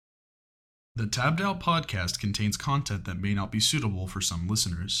The Tabbed Out podcast contains content that may not be suitable for some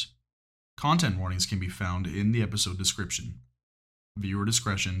listeners. Content warnings can be found in the episode description. Viewer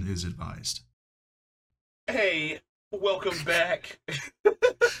discretion is advised. Hey, welcome back.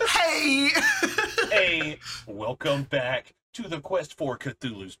 Hey! Hey, welcome back to the quest for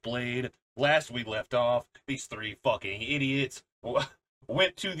Cthulhu's Blade. Last we left off, these three fucking idiots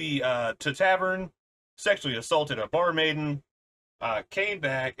went to the tavern, sexually assaulted a barmaiden, came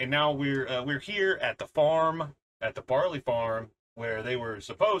back, and now we're here at the farm, at the Barley Farm, where they were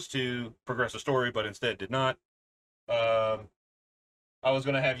supposed to progress the story, but instead did not. I was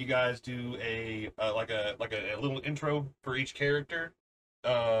gonna have you guys do a little intro for each character.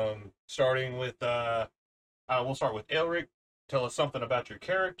 Starting with we'll start with Elric. Tell us something about your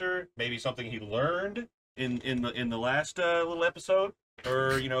character, maybe something he learned in the last little episode,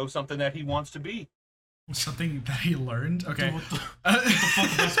 or something that he wants to be. Something that he learned? Okay. What the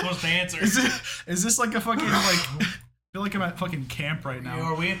fuck am I supposed to answer? Is this like a fucking I feel like I'm at fucking camp right now.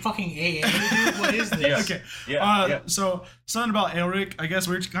 Are we at fucking AA, dude? What is this? Okay. Yeah. So something about Elric. I guess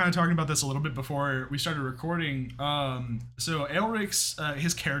we were kind of talking about this a little bit before we started recording. So Elric's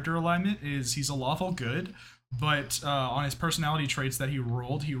his character alignment is he's a lawful good, but on his personality traits that he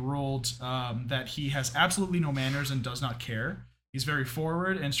rolled that he has absolutely no manners and does not care. He's very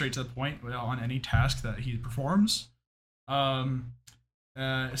forward and straight to the point on any task that he performs.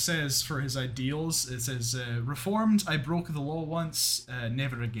 It says for his ideals, it says, reformed, I broke the law once,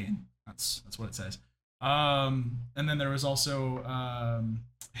 never again. That's what it says. And then there was also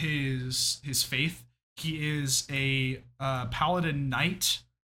his faith. He is a paladin knight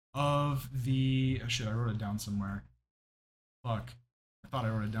of the... Oh shit, I wrote it down somewhere. Fuck. I thought I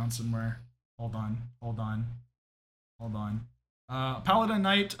wrote it down somewhere. Hold on. Paladin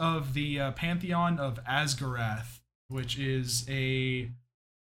knight of the Pantheon of Asgarath, which is a...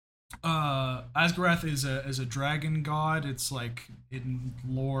 Asgarath is a dragon god. It's like in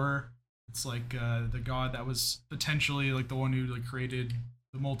lore, it's like the god that was potentially like the one who like created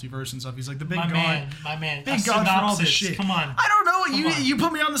the multiverse and stuff. He's like the big god. My man. Big god for all this shit. Come on. I don't know. You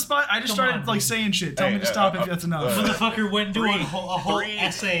put me on the spot. I just started like saying shit. Tell me to stop if that's enough. Motherfucker went through a whole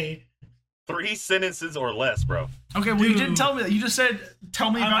essay. 3 sentences or less, bro. Okay, well, you didn't tell me that. You just said,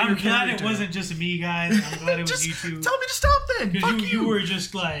 tell me about your character. I'm glad it wasn't just me, guys. I'm glad it was you two. Tell me to stop then. Fuck you were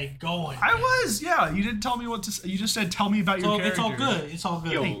just like going. I was, yeah. You didn't tell me what to say. You just said, tell me about your character. It's all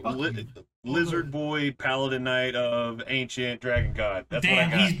good. Yo, Hey, Lizard Boy, Paladin Knight of Ancient Dragon God. That's damn,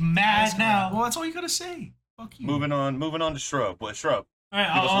 what I got. he's mad now. Well, that's all you gotta say. Fuck you. Moving on to Shrub. What, Shrub? All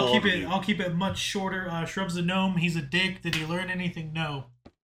right, Give us a I'll little keep it. overview. I'll keep it much shorter. Shrub's a gnome. He's a dick. Did he learn anything? No.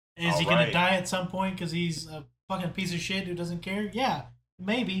 Is he gonna Alright. die at some point because he's a fucking piece of shit who doesn't care? Yeah,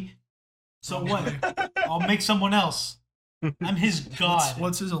 maybe. So what? I'll make someone else. I'm his god.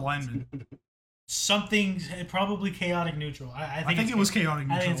 What's his alignment? Something probably chaotic neutral. I think it was chaotic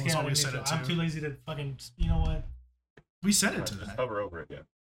I neutral. think it's That's what chaotic we said neutral. it to. I'm too lazy to fucking. You know what? We said it to Just that. hover over it, yeah.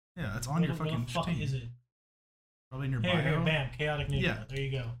 Yeah, it's on your fucking What the fuck thing. is it? Probably in your Here, bio. bam, chaotic neutral. Yeah. There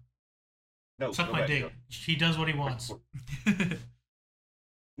you go. No, Suck go my back, dick. go. He does what he wants.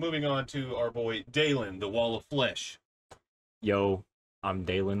 Moving on to our boy Dalen, the Wall of Flesh. Yo, I'm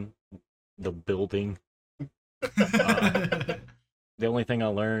Dalen, the building. The only thing I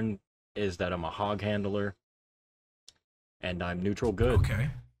learned is that I'm a hog handler, and I'm neutral good. Okay.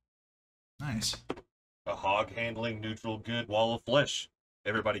 Nice. A hog handling, neutral, good Wall of Flesh.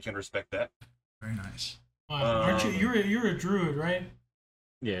 Everybody can respect that. Very nice. Wow. Aren't you? You're a druid, right?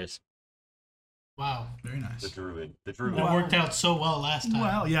 Yes. Wow. Very nice. The Druid. The Druid. That worked out so well last time.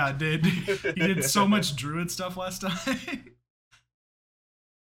 Well, yeah, it did. He did so much druid stuff last time.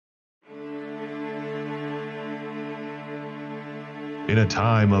 In a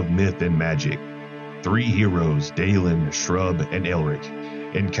time of myth and magic, 3 heroes, Dalen, Shrub, and Elric,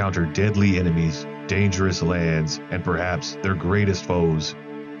 encounter deadly enemies, dangerous lands, and perhaps their greatest foes,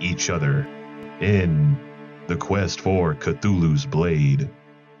 each other, in the quest for Cthulhu's Blade.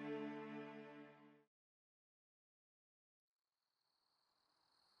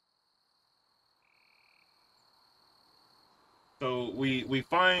 So we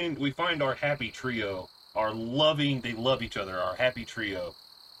find our happy trio, they love each other, our happy trio,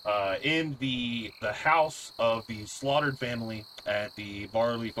 in the house of the slaughtered family at the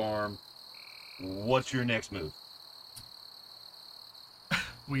Barley Farm. What's your next move?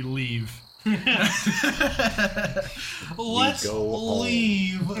 We leave. Let's go home.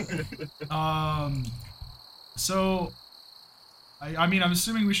 leave. So I mean, I'm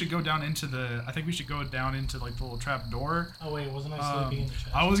assuming we should go down into the. I think we should go down into like the little trap door. Oh wait, wasn't I sleeping in the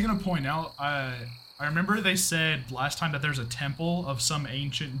chest? I was gonna point out. I I remember they said last time that there's a temple of some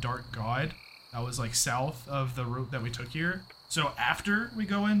ancient dark god that was like south of the route that we took here. So after we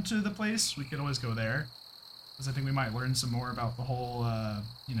go into the place, we could always go there. Because I think we might learn some more about the whole,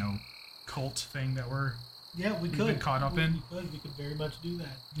 you know, cult thing that Yeah, we we've could. been caught up in. We could very much do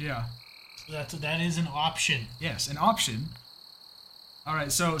that. Yeah. So that is an option. Yes, an option. All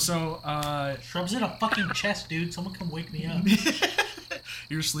right, so Shrub's in a fucking chest, dude. Someone come wake me up.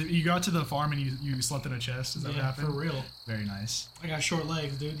 you're sleep. You got to the farm and you slept in a chest. Is that what Yeah, happened? for real. Very nice. I got short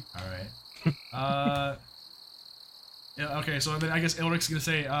legs, dude. All right. Yeah. Okay. So then I guess Elric's gonna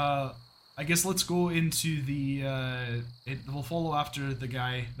say. I guess let's go into the. We'll follow after the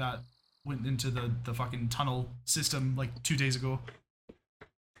guy that went into the fucking tunnel system like 2 days ago.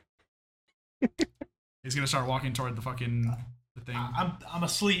 He's gonna start walking toward the fucking the thing. I'm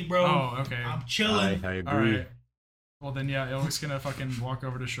asleep, bro. Oh, okay. I'm chilling. I All agree. right. Well then, yeah, Elric's gonna fucking walk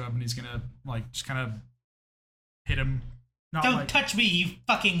over to Shrub and he's gonna like just kind of hit him. Not Don't like. touch me, you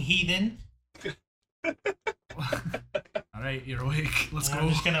fucking heathen. All right, you're awake. Let's And go. I'm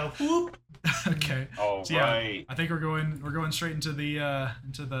just gonna whoop. Okay. All So, yeah, right. I think we're going straight into the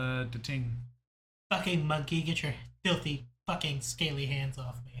ting. Fucking monkey, get your filthy fucking scaly hands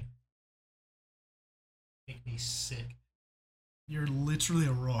off me. Make me sick. You're literally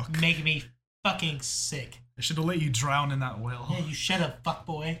a rock. Make me fucking sick. I should have let you drown in that well. Yeah, you shut up,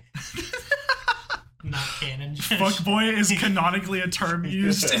 fuckboy. Not canon. Fuckboy is canonically a term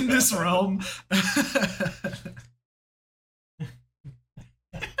used in this realm.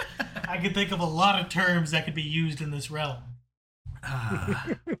 I can think of a lot of terms that could be used in this realm. Ah,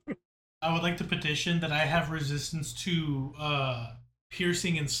 I would like to petition that I have resistance to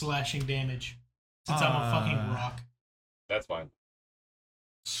piercing and slashing damage. Since I'm a fucking rock. That's fine.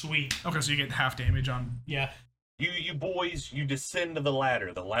 Sweet. okay, so you get half damage on. Yeah. You boys, you descend to the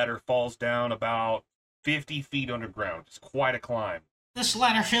ladder. The ladder falls down about 50 feet underground. It's quite a climb. This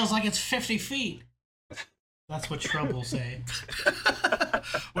ladder feels like it's 50 feet. That's what Shrub will say.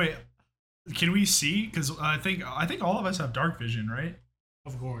 Wait, can we see? Because I think all of us have dark vision, right?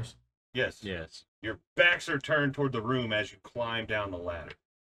 Of course. Yes. Yes. Your backs are turned toward the room as you climb down the ladder.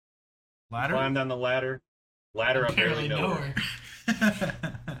 Ladder. Climb down the ladder. Ladder up barely Barely know nowhere.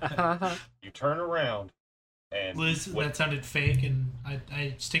 her. You turn around and Liz, that sounded fake, and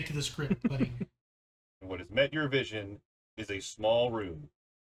I stick to the script, buddy. what has met your vision is a small room.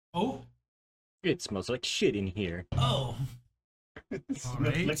 Oh? It smells like shit in here. Oh.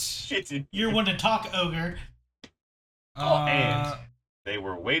 right. Like shit in You're one to talk, ogre. and they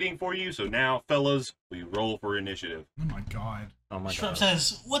were waiting for you, so now, fellas, we roll for initiative. Oh my god. Oh my Shrub god.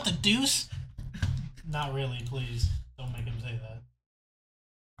 says, what the deuce? Not really, please. Don't make him say that.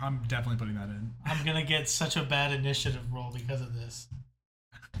 I'm definitely putting that in. I'm gonna get such a bad initiative roll because of this.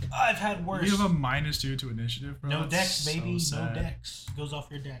 I've had worse. You have a -2 to initiative, bro. No That's dex, so baby. No sad. dex. Goes off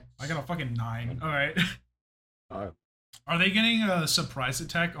your deck. I got a fucking 9. All right. Uh, Are they getting a surprise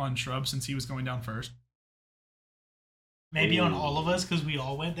attack on Shrub since he was going down first? Maybe on all of us because we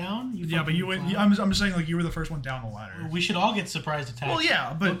all went down. Yeah, but you went. I'm just saying, like, you were the first one down the ladder. We should all get surprise attacks. Well,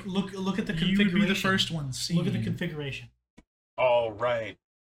 yeah, but look at the you configuration. would be the first one seen. Look at the configuration. All right.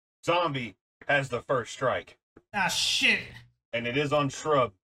 Zombie has the first strike, Ah, shit. and it is on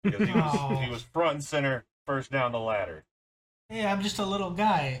Shrub because Oh. he was front and center, first down the ladder. Hey, I'm just a little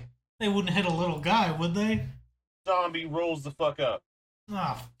guy. They wouldn't hit a little guy, would they? Zombie rolls the fuck up.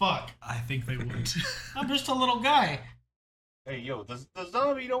 Ah, fuck. I think they would. I'm just a little guy. Hey, yo, the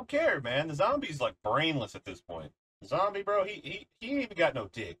zombie don't care, man. The zombie's like brainless at this point. The zombie, bro, he ain't even got no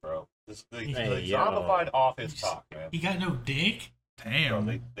dick, bro. They Hey, yo. zombified off his cock, man. He got no dick? Bro,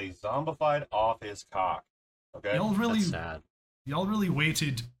 Damn. they zombified off his cock. Okay? Y'all really, That's sad. y'all really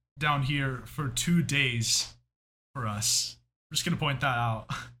waited down here for 2 days for us. I'm just gonna point that out.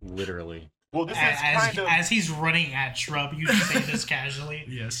 Literally. Well, this is As, kind of... as he's running at Shrub, you say this casually.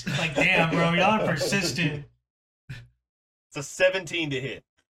 Yes. Like, damn, bro, y'all are persistent. It's a 17 to hit.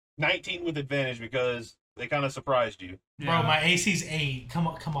 19 with advantage because they kind of surprised you. Bro, my AC's 8. Come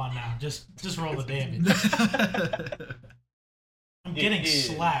on now. Just roll the damage. I'm getting It is.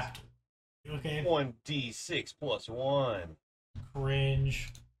 slapped. Okay. 1d6 plus 1. Cringe.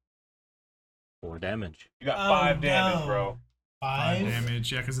 4 damage. You got Oh, 5 damage, no. bro. 5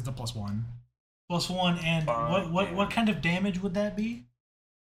 damage. Yeah, because it's a +1. plus 1, and Five what damage. kind of damage would that be?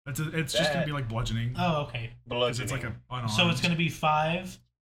 It's just gonna That- be like bludgeoning. Oh, okay. Because Bludgeoning. it's like a unarmed. So it's gonna be 5.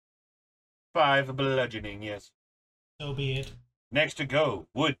 5 bludgeoning, yes. So be it. Next to go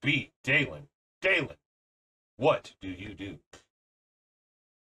would be Dalen. Dalen, what do you do?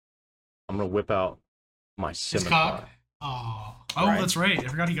 I'm gonna whip out my His scimitar. cock. Oh. Oh, Right. that's right. I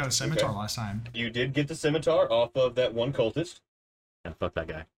forgot he got a scimitar Okay. last time. You did get the scimitar off of that one cultist. And fuck that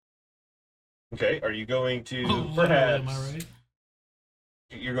guy. Okay, are you going to Literally, perhaps? am I right?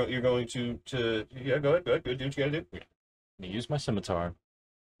 You're going to yeah. Go ahead. Do what you gotta do. I use my scimitar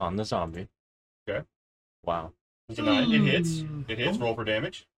on the zombie. Okay. Wow. It's a 9. It hits. Ooh. It hits. Roll for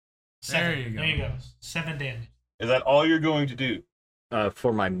damage. There 7. you go. There you go. 7 damage. Is that all you're going to do?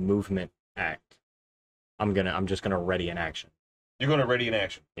 For my movement act, I'm just gonna ready an action. You're going to ready an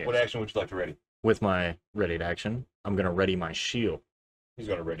action. Yes. What action would you like to ready? With my readied action, I'm gonna ready my shield, He's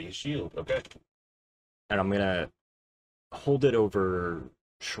going to ready his shield. Okay. and I'm gonna hold it over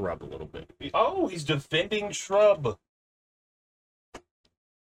Shrub a little bit. Oh, he's defending Shrub.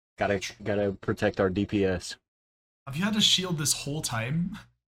 Gotta protect our DPS. Have you had a shield this whole time?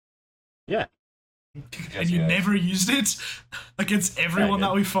 Yeah. And you yes. never used it against everyone did.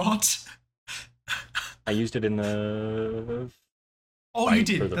 that we fought? I used it in the Oh, you fight for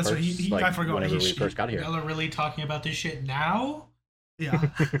did. the That's right. first, I like, forgot. whenever we first got here. Y'all are really talking about this shit now? Yeah.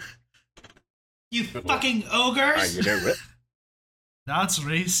 You Good fucking Are ogres! you there, Rip? That's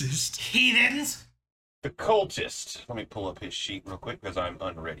racist. Heathens! The cultist. Let me pull up his sheet real quick because I'm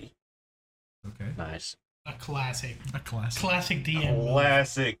unready. Okay. Nice. A classic. A classic. Classic DM. move.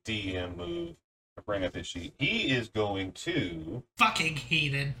 Classic DM move. I bring up his sheet. He is going to. Fucking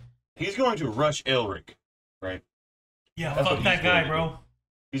heathen. He's going to rush Elric. Right. Yeah, That's fuck what that he's guy, going to bro.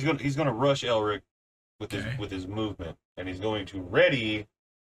 He's going to rush Elric with Okay. his movement, and he's going to ready.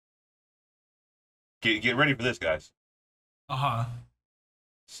 Get ready for this, guys. Uh-huh.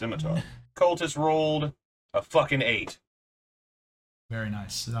 Scimitar. Cultist rolled a fucking 8. Very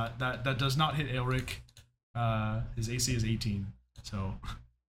nice. So that does not hit Elric. His AC is 18. So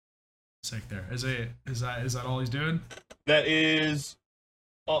sick there. Is that all he's doing? That is.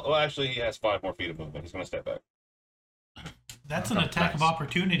 Oh, well, actually, he has 5 more feet of movement. He's going to step back. That's an Oh, attack of nice.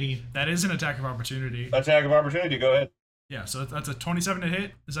 opportunity. That is an attack of opportunity. Attack of opportunity. Go ahead. Yeah, so that's a 27 to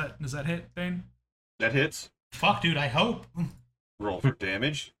hit. Does that hit, Bane? That hits. Fuck, dude, I hope. Roll for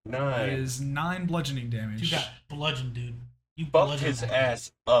damage. It 9. is 9 bludgeoning damage. You got bludgeoned, dude. You Fucked bludgeoned his that.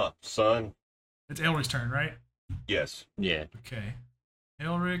 ass up, son. It's Elric's turn, right? Yes. Yeah. Okay.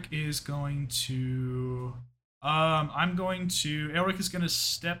 Elric is going to Elric is going to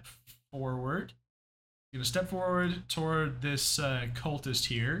step forward. He's going to step forward toward this cultist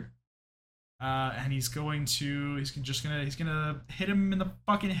here. And he's going to hit him in the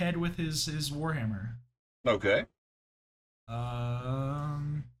fucking head with his warhammer. Okay.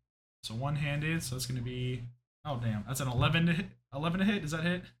 So one-handed, so that's going to be, oh damn, that's an 11 to hit. 11 to hit. Does that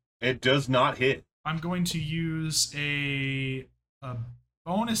hit? It does not hit. I'm going to use a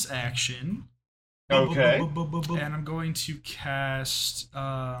bonus action, Okay. and I'm going to cast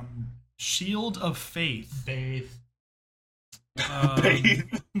Shield of Faith. Bathe. Bathe.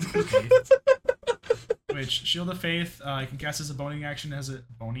 Faith. Which Shield of Faith I can cast as a bonus action,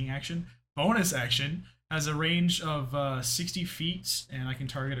 has a range of 60 feet, and I can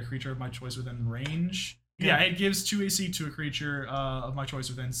target a creature of my choice within range. Yeah, it gives 2 AC to a creature of my choice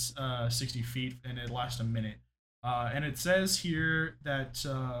within 60 feet, and it lasts a minute. And it says here that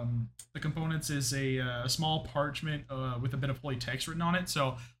the components is a small parchment with a bit of holy text written on it.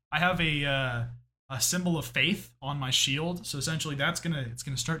 So I have a symbol of faith on my shield. So essentially, it's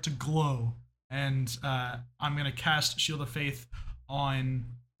gonna start to glow, and I'm gonna cast Shield of Faith on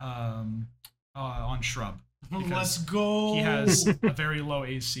Shrub. Let's Because go. he has a very low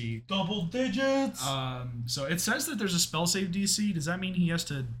AC. double digits. So it says that there's a spell save DC. Does that mean he has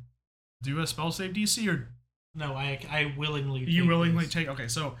to do a spell save DC, or No, I willingly. you take willingly this. take? Okay,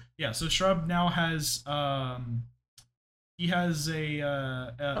 so yeah, so Shrub now has he has a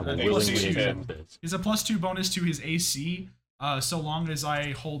I'm AC plus willingly 2. accept this. He's a +2 bonus to his AC, so long as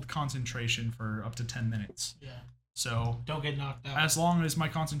I hold concentration for up to 10 minutes. Yeah. So Don't get knocked out. as long as my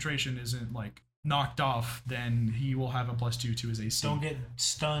concentration isn't like knocked off, then he will have a +2 to his AC. Don't get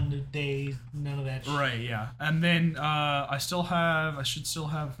stunned, dazed, none of that shit. Right, yeah. And then I should still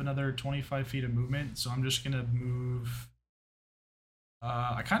have another 25 feet of movement, so I'm just gonna move.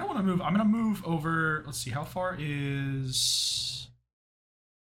 I kind of want to move. I'm gonna move over. Let's see, how far is.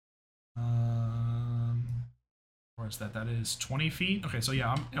 Where is that? That is 20 feet. Okay, so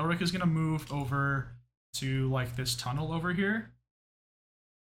yeah, Elric is gonna move over to like this tunnel over here.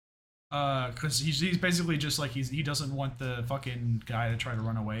 Because he's basically just like he doesn't want the fucking guy to try to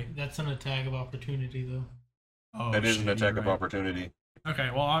run away. That's an attack of opportunity, though. Oh, That is an shit, attack you're of right. opportunity. Okay,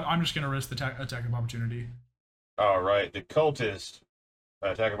 well, I'm just gonna risk the attack of opportunity. All right. The cultist.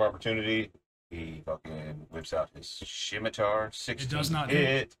 Attack of opportunity. He fucking whips out his scimitar. 16 does not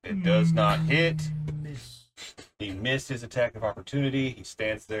hit. It does not hit. Miss. He missed his attack of opportunity. He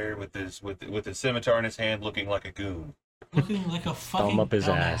stands there with his scimitar in his hand, looking like a goon. Looking like a fucking up his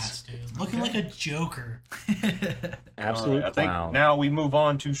dumbass, ass. dude. Looking like a joker. Absolute Alright, I think clown. now we move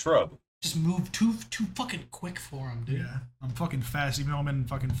on to Shrub. Just move too fucking quick for him, dude. Yeah, I'm fucking fast, even though I'm in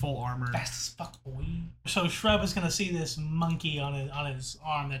fucking full armor. Fast as fuck, boy. So Shrub is gonna see this monkey on his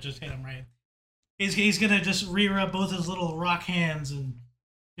arm that just hit him, right? He's gonna just rear up both his little rock hands and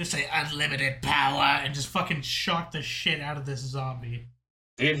just say unlimited power and just fucking shock the shit out of this zombie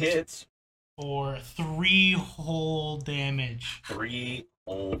It hits for 3 whole damage. 3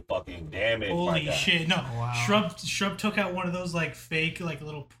 whole fucking damage. my Holy guy. shit! No, Wow. Shrub took out one of those like fake like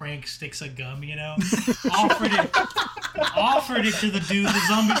little prank sticks of gum, you know, offered it to the dude. The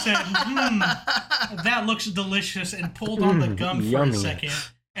zombie said, that looks delicious," and pulled on the gum for Yummy. a second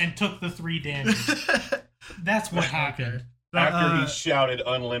and took the 3 damage. That's what happened. After he shouted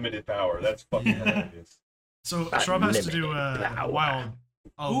unlimited power. That's fucking hilarious. So Shrub has to do Unlimited a power. wild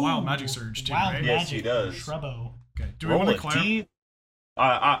Ooh, magic surge too, wild right? Yes, magic he does. for Shrubbo. Okay. Do we Roll want a to clarify? T.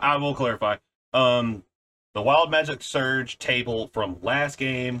 I will clarify. The Wild Magic Surge table from last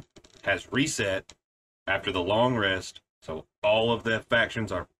game has reset after the long rest, so all of the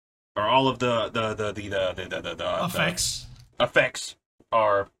factions are, or all of the Effects. effects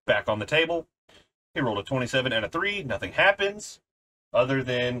are back on the table. He rolled a 27 and a 3. Nothing happens other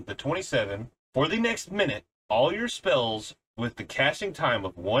than the 27. For the next minute, all your spells with the casting time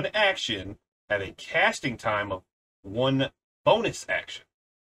of 1 action have a casting time of 1 bonus action.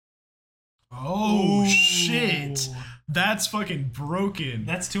 Oh Ooh. shit! That's fucking broken.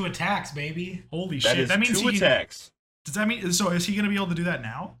 That's 2 attacks, baby. Holy That shit! is That means 2 he. attacks. Does that mean so? Is he gonna be able to do that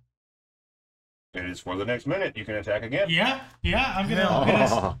now? It is for the next minute. You can attack again. Yeah. I'm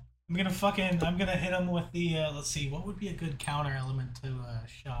gonna hit him with the let's see, what would be a good counter element to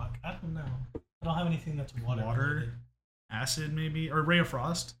shock? I don't know. I don't have anything that's water. related. Acid, maybe, or ray of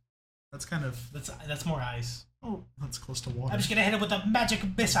frost. That's kind of That's more ice. oh, that's close to water. I'm just gonna hit him with a magic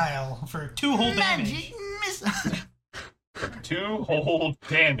missile for 2 whole damage. 2 whole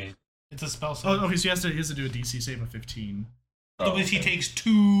damage. It's a spell Oh, save. okay. So he has to do a DC save of 15. Otherwise, he okay. takes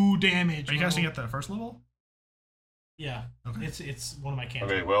 2 damage. Are you casting bro. at the first level? Yeah. Okay. It's one of my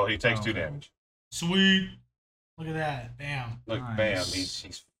cantrips. Okay, well, he takes Oh, 2 okay. damage. Sweet. Look at that. Bam. Look, Nice. bam.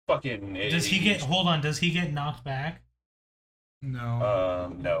 He's fucking. Does he get? Hold on. Does he get knocked back? No.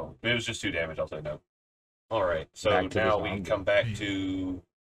 No. It was just 2 damage. I'll say no. All right. So Back to the now we zombie. come back to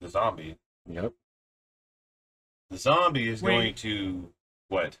the zombie. Yep. The zombie is Wait. going to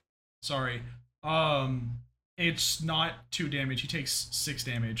what? Sorry. It's not 2 damage. He takes 6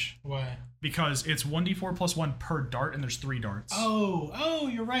 damage Why? because it's 1d4 plus 1 per dart, and there's 3 darts. Oh,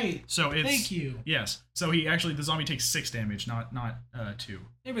 you're right. So it's Thank you. yes. So the zombie takes 6 damage, not 2.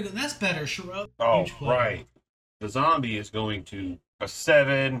 There we go. That's better, Shrub. Oh, Huge player. right. The zombie is going to a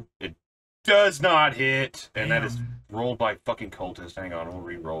 7. It does not hit, and that is Damn. rolled by fucking cultist. Hang on, we'll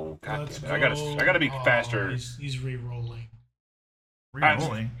re-roll. God Let's damn it. I gotta be go. faster. He's re-rolling.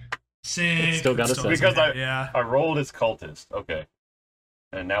 Re-rolling. Sick. Still got a Still- 7. Because I- yeah. I rolled as cultist. Okay.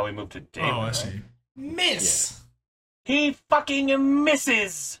 And now we move to Damon. Oh, I right? see. Miss. He fucking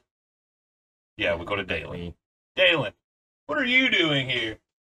misses. Yeah, we go to Dalen. Dalen, what are you doing here?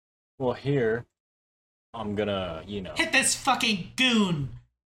 Well, here, I'm gonna, Hit this fucking goon.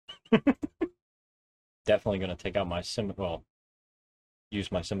 definitely gonna take out my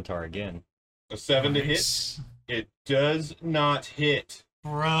use my scimitar again. A 7 to hit. Yikes. It does not hit.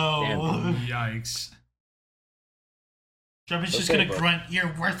 Bro. Damn. Yikes. Shrub is just Okay, gonna bro. grunt,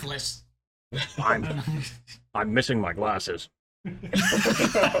 "You're worthless." I'm missing my glasses. Forgot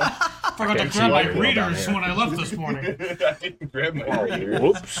to Can't see grab my light well down readers here. when I left this morning. I didn't grab my Oh, reader.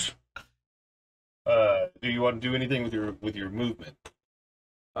 whoops. Do you want to do anything with your movement?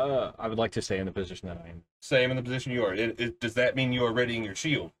 I would like to stay in the position that I am. Same in the position you are. Does that mean you are readying your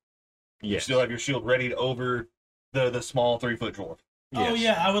shield? You Yes. still have your shield readied over the small 3-foot dwarf. Oh Yes.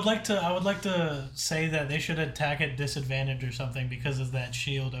 yeah, I would like to say that they should attack at disadvantage or something because of that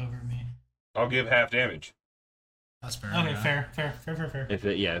shield over me. I'll give half damage. That's fair. Okay, yeah. fair.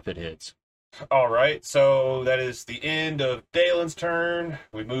 If it hits. All right, so that is the end of Dalen's turn.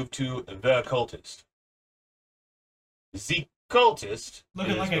 We move to the cultist. The cultist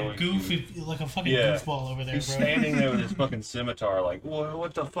Looking is like a going goofy, to- like a fucking Yeah. goofball over there, He's bro. standing there with his fucking scimitar, like,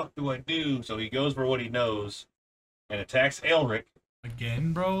 what the fuck do I do? So he goes for what he knows and attacks Elric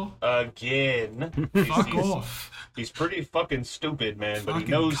Again, bro. again. Fuck he's, off. He's pretty fucking stupid, man, but he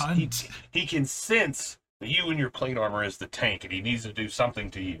Fucking knows cunt. he can sense that you and your plate armor is the tank, and he needs to do something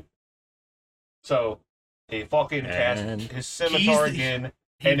to you. So he fucking casts And his scimitar he's the- again,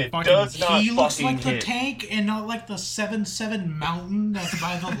 And it fucking- does not He looks fucking like the hit. tank and not like the 7-7 mountain that's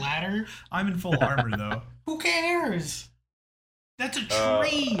by the ladder. I'm in full armor though. Who cares? That's a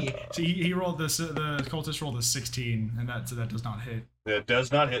tree. So he rolled this. The cultist rolled a 16, and that does not hit. It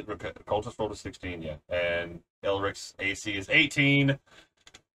does not hit. Cultist rolled a 16, yeah. And Elric's AC is 18.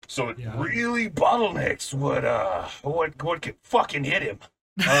 So it Yeah. really bottlenecks what can fucking hit him.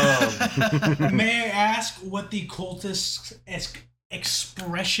 May I ask what the cultist's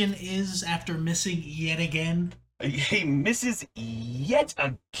expression is after missing yet again? He misses yet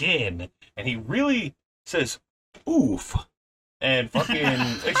again, and he really says, "Oof," and fucking.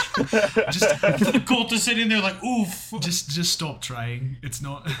 The cultist sitting there like, oof. Just stop trying. It's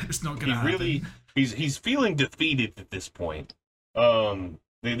not he gonna happen. really he's feeling defeated at this point.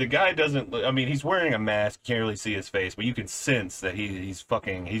 The guy doesn't. I mean, he's wearing a mask. You can't really see his face, but you can sense that he's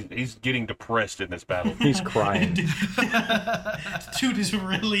getting depressed in this battle. He's crying. Dude is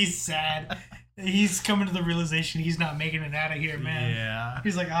really sad. He's coming to the realization he's not making it out of here, man. Yeah.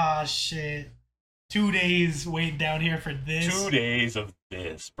 He's like, ah, shit. 2 days waiting down here for this. 2 days of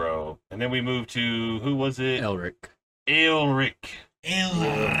this, bro. And then we move to who was it? Elric. Elric.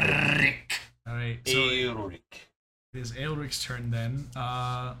 Elric. All right. So Elric. it is Aelric's turn then.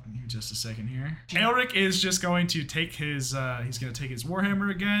 Give me just a second here. Aelric is just going to take his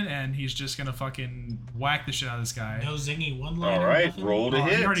warhammer again, and he's just gonna fucking whack the shit out of this guy. No zingy one-liner. All right, nothing? roll to Oh,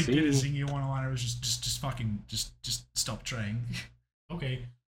 he hit. already did his See? zingy one-liner. It was just fucking stop trying. Okay.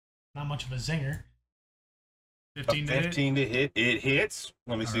 Not much of a zinger. 15 to hit. 15 to hit. It hits.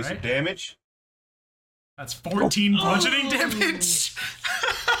 Let me see some Alright. damage. That's 14 bludgeoning Oh. damage.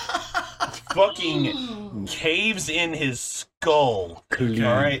 Fucking caves in his skull. Clean.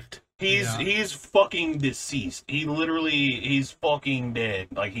 All right. Yeah. He's fucking deceased. He's fucking dead.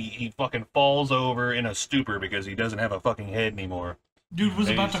 Like he fucking falls over in a stupor because he doesn't have a fucking head anymore. Dude was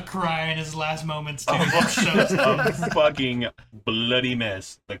about to He's- cry in his last moments, too. A fucking bloody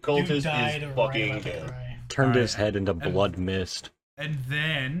mess. The Dude cultist died is right fucking about to dead. cry. Turned his Alright, head into and- blood mist. And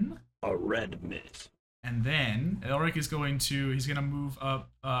then A red mist. Elric is going to move up.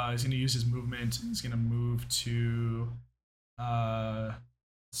 He's gonna use his movement. He's gonna move to let's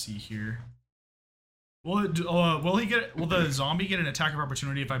see here. Will the zombie get an attack of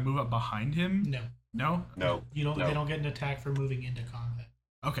opportunity if I move up behind him? No. No? No. You don't. No. They don't get an attack for moving into combat.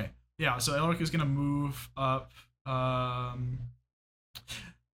 Okay. Yeah, so Elric is gonna move up.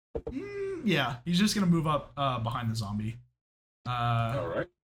 Yeah, he's just gonna move up behind the zombie. All right.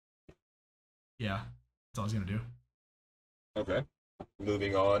 Yeah, that's all he's gonna do. Okay.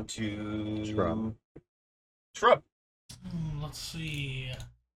 Moving on to Shrub. Shrub. Let's see.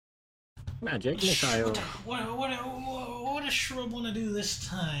 Magic missile. What does Shrub want to do this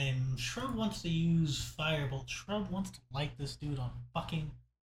time? Shrub wants to use Firebolt. Shrub wants to light this dude on fucking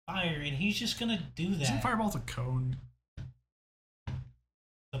fire, and he's just gonna do Isn't that. Fireball's a cone?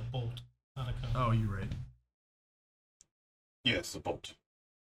 The bolt, not a cone. Oh, you're right. Yes, the bolt.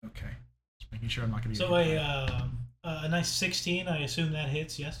 Okay. Just making sure I'm not gonna be. So a nice 16. I assume that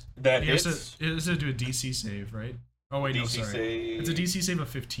hits. Yes. That He has hits. to do a DC save, right? Oh wait, no, DC sorry. save. It's a DC save of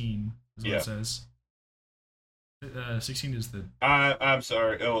 15. Is what Yeah. it says. 16 is the. I'm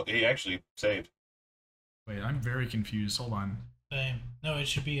sorry. Oh, he actually saved. Wait, I'm very confused. Hold on. Same. No, it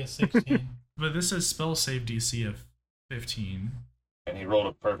should be a 16. But this says spell save DC of 15. And he rolled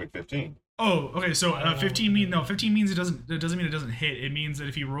a perfect 15. Oh, okay. So I don't know 15 what mean it no. is. 15 means it doesn't mean it doesn't hit. It means that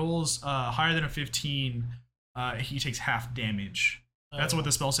if he rolls higher than a 15, he takes half damage. That's what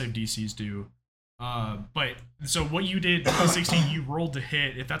the spell save DCs do. But so what you did with the 16, you rolled to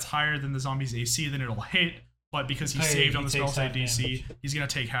hit. If that's higher than the zombie's AC, then it'll hit. But because he Okay, saved he on the spell takes save half DC, damage. he's gonna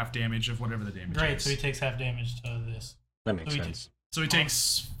take half damage of whatever the damage Great. is. So he takes half damage to this. That makes So he sense. So he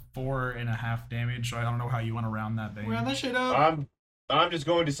takes 4.5 damage. So I don't know how you want to round that thing. Round that shit up. I'm just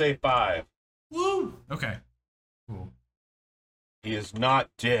going to say 5. Woo! Okay. Cool. He is not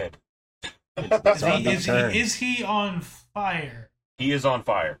dead. It's zombie turn. Is he on fire? He is on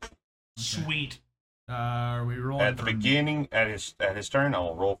fire. Sweet. Are we rolling At the for- beginning, at his turn, I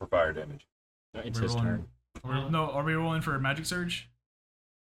will roll for fire damage. It's We're his rolling- turn. Are we rolling for magic surge?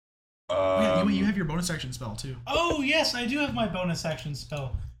 Um, you have your bonus action spell too. Oh yes, I do have my bonus action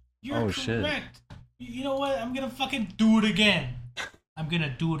spell. You're Oh, correct. shit. You know what? I'm gonna fucking do it again. I'm gonna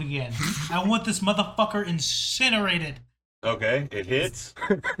do it again. I want this motherfucker incinerated. Okay, it hits.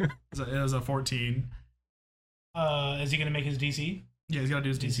 It was a 14. Is he gonna make his DC? Yeah, he's gotta do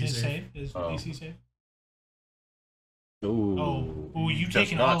his His DC save. save? His Oh. DC save? Ooh. Oh, you Does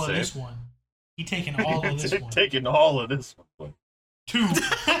taking not all of save. this one? He taking all of this one? Taking all of this one. 2.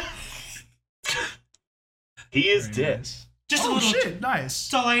 He is Very dead. nice. Just a Oh little. shit! Nice.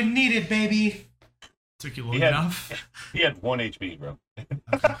 That's all I needed, baby. Took you long He had- enough. He had 1 HP, bro. You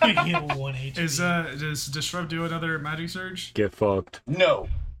have 1 HP. Does Shrub do another magic surge? Get fucked. No,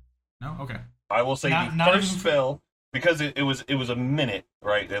 No. Okay. I will say Not- the not first even- spell, because it was a minute,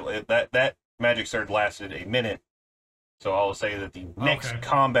 right? That magic surge lasted a minute. So I'll say that the next Okay.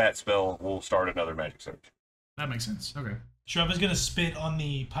 combat spell will start another magic surge. That makes sense. Okay. Shrub is gonna spit on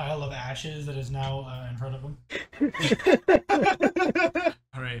the pile of ashes that is now in front of him.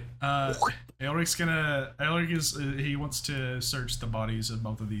 All right. Elric is he wants to search the bodies of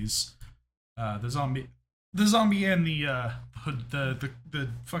both of these, the zombie and the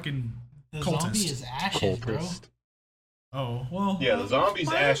fucking The Cultist. zombie is ashes, bro. Cultist. oh well. Yeah, the zombie's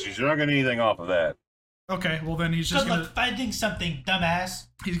What? ashes. You're not getting anything off of that. Okay. Well then he's just Good gonna luck finding something, dumbass.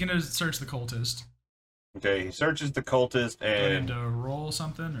 search the cultist. Okay, he searches the cultist Do I need and to roll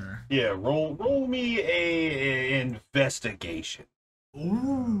something or? yeah, roll me a investigation.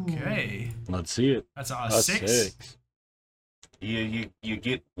 Ooh. Okay. Let's see it. That's a That's 6. You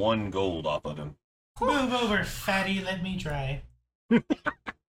get 1 gold off of him. Move over, fatty. Let me try.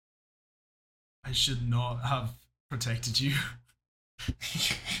 I should not have protected you.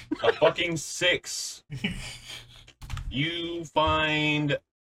 A fucking 6. You find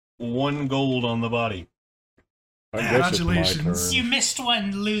 1 gold on the body. I guess it's my Congratulations. You turn. missed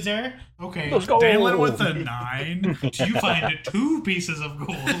one, loser. Okay. Let's go. Dalen with a 9. You find 2 pieces of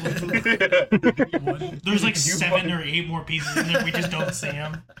gold. There's like You 7 find- or 8 more pieces in there. We just don't see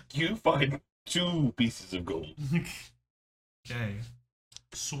them. You find 2 pieces of gold. Okay.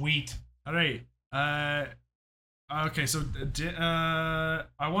 Sweet. All right. Okay. So,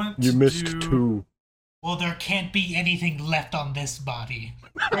 I want You to missed do... 2. Well, there can't be anything left on this body.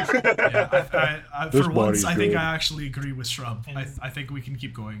 Yeah, This for once, body's I think good. I actually agree with Shrub. I think we can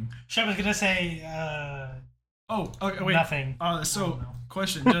keep going. Shep was gonna say, Oh, okay, wait. nothing. So, don't know.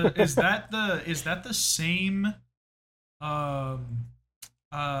 question: is that the same? Or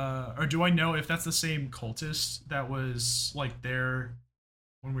do I know if that's the same cultist that was like there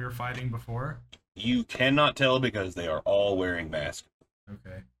when we were fighting before? You cannot tell because they are all wearing masks.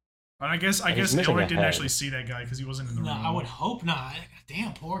 Okay. But I guess He's missing Elric a didn't head. actually see that guy because he wasn't in the No, room. I would hope not.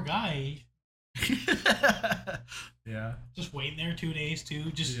 Damn, poor guy. Yeah. Just waiting there 2 days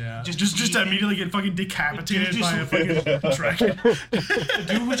too. Just Just to immediately get fucking decapitated Dude, by a fucking dragon. The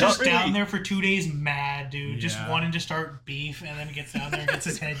dude was just Not really. down there for 2 days, mad dude, just Yeah. wanting to start beef, and then gets down there and gets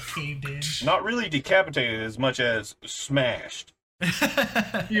his head caved in. Not really decapitated as much as smashed.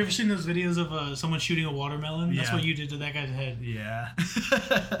 You ever seen those videos of someone shooting a watermelon? That's Yeah. what you did to that guy's head. Yeah.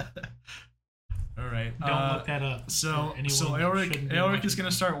 All right. Don't look that up. So for anyone so that Elric shouldn't be Elric is watching.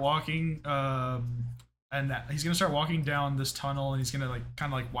 gonna start walking, he's gonna start walking down this tunnel, and he's gonna like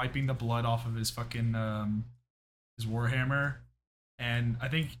kind of like wiping the blood off of his fucking his warhammer, and I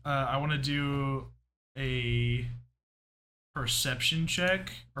think I want to do a perception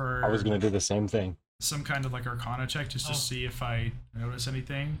check or I was gonna do the same thing. some kind of like arcana check just to Oh. see if I notice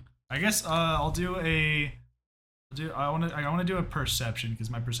anything. I guess I want to do a perception because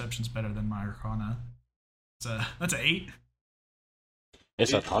my perception's better than my arcana. That's a 8.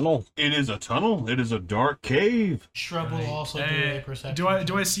 It's a tunnel. It is a tunnel. It is a dark cave. Shrub will Right. also do a perception.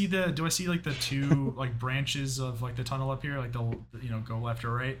 Do I see like the two like branches of like the tunnel up here, like they'll go left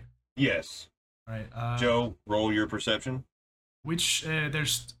or right? Yes. All right. Joe, roll your perception. Which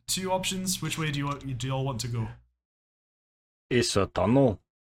there's 2 options. Which way do you all want to go? It's a tunnel.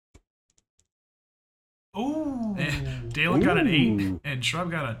 Ooh. Dalen got an 8 Ooh. and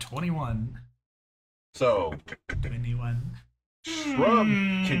Shrub got a 21. So 21. Shrub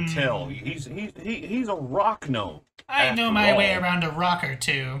can tell. He's a rock gnome. I know after my way all. around a rock or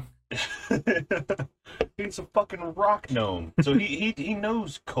two. He's a fucking rock gnome. So he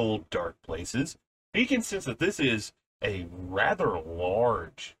knows cold, dark places. He can sense that this is a rather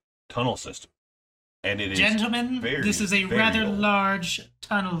large tunnel system. And it is Gentlemen, very, this is a very rather old. large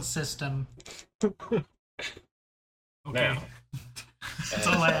tunnel system. Okay. now. That's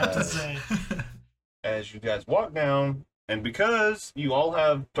all I have to say. As you guys walk down, and because you all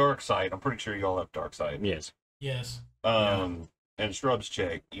have dark sight, I'm pretty sure you all have dark sight. Yes. Yes. And Shrubs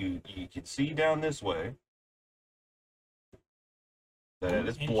check, you can see down this way that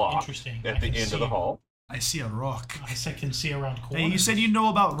it's blocked Interesting. at I the can end see of the it. hall. I see a rock. I can see around corners. Hey, you said you know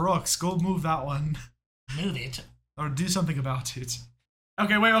about rocks. Go move that one. Move it. Or do something about it.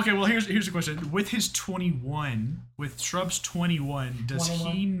 Okay, wait, okay, well here's the question. With his 21, with Shrub's 21, does he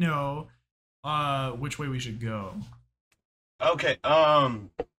 21? know which way we should go? Okay,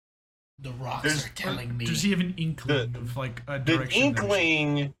 The rocks There's- are telling me. Does he have an inkling of like a the direction? that we should-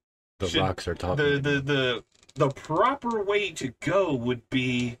 inkling The should- rocks are talking. the the proper way to go would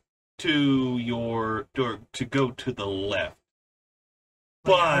be to go to the left.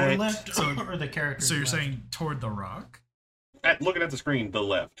 Like our But left so- or the character. So you're saying toward the rock? looking at the screen, the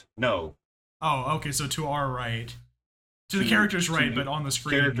left. No, Oh, okay. So to our right, to the To- character's to right, the but on the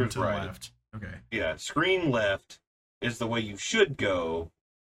screen to character's the right. left. Okay. yeah, screen left is the way you should go.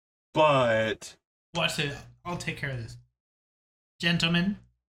 But Watch it. I'll take care of this. Gentlemen,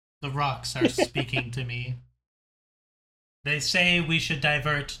 the rocks are speaking to me. They say we should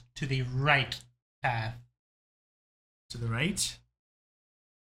divert to the right path. To the right.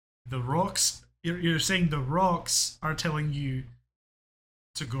 The rocks. You're saying the rocks are telling you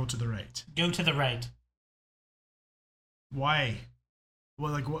to go to the right. Go to the right. Why?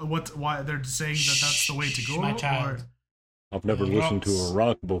 Well, like what? Why they're saying that that's the way to Shh, go? my child. I've never The listened to a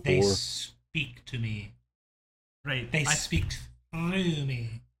rocks, rock They before. speak to me. Right. They speak through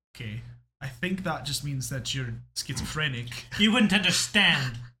me. Okay. I think that just means that you're schizophrenic. You wouldn't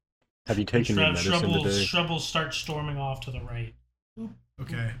understand. Have you taken your medicine today? Shrubbles start storming off to the right.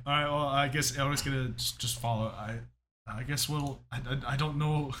 Okay. All right. Well, I guess Elric's gonna just follow. I guess we'll. I don't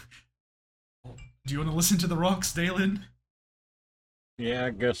know. Do you want to listen to the rocks, Dalen? Yeah, I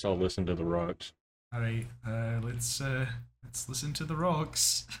guess I'll listen to the rocks. All right. Let's listen to the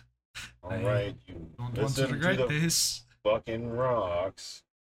rocks. all I right, you Don't want to listen to regret the this. fucking rocks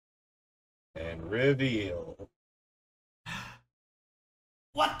and reveal.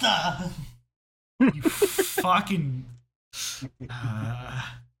 What the? You fucking. You're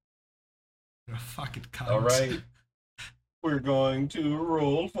a fucking cunt. All right, we're going to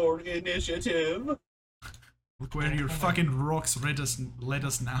roll for initiative. Look where your fucking rocks led us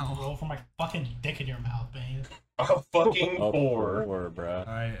now. Roll for my fucking dick in your mouth, man. A fucking Oh, 4. bruh.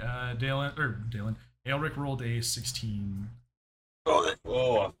 Alright, Dalen. Elric rolled a 16.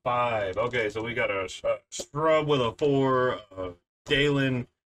 Oh, a 5. Okay, so we got a Shrub with a 4, Dalen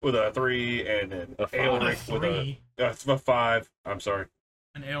with a 3, and then A 5. Aelric with a 5. I'm sorry,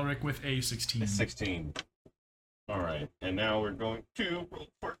 And Elric with a 16. 16. All right, and now we're going to roll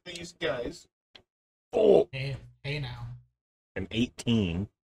for these guys. Oh, Hey now. an 18.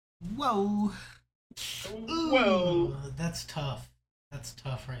 Whoa. Whoa, Ooh, that's tough. That's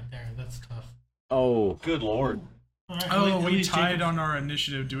tough right there. That's tough. Oh, good lord. All right, Oh, at we least tied Jacob- on our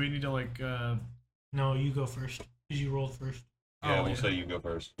initiative. Do we need to like No, you go first. Because you rolled first. Yeah, Oh, we'll yeah. say you go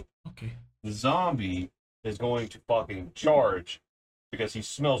first. Okay. The zombie is going to fucking charge because he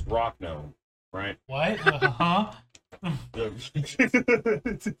smells rock gnome, right? What? Huh? mm,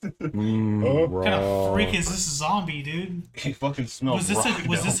 What kind of raw. freak is this zombie, dude? He fucking smells rock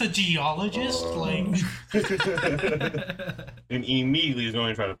Was this gnome. a geologist? Like, And immediately is going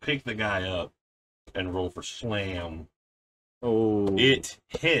to try to pick the guy up and roll for slam. Oh, It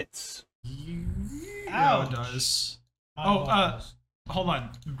hits. Yeah, it does. Hold on.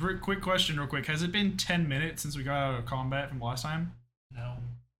 Quick question, real quick. Has it been 10 minutes since we got out of combat from last time? no.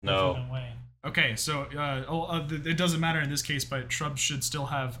 No. fucking way. Okay, so it doesn't matter in this case, but Shrub should still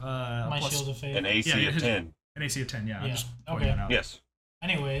have My plus shield of faith. An AC Yeah, of his- 10. an AC of 10. Yeah, I'm Yeah, just pointing okay. that out. Yes.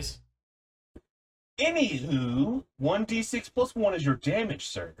 Anyways, Anywho, 1d6 plus 1 is your damage,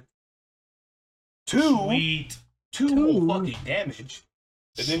 sir. Two sweet. whole fucking damage.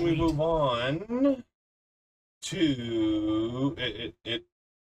 And then we Sweet. move on to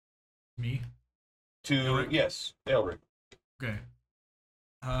Me. to Elric? yes, Elric. Okay.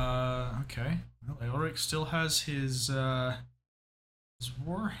 Okay. Well, Elric still has his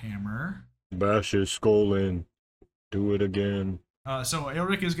warhammer. bash his skull in. Do it again. So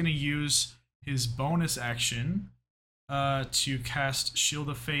Elric is going to use his bonus action to cast Shield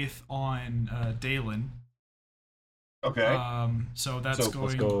of Faith on Dalen. Okay. So that's So, going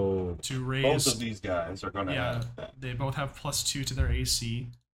Let's go. to Both raise. of these guys are gonna Yeah, have that. they both have +2 to their AC.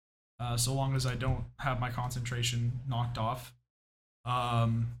 So long as I don't have my concentration knocked off.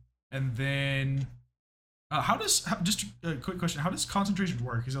 And then. Just a quick question, how does concentration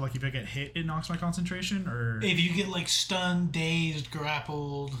work? Is it like if I get hit, it knocks my concentration, or? If you get like stunned, dazed,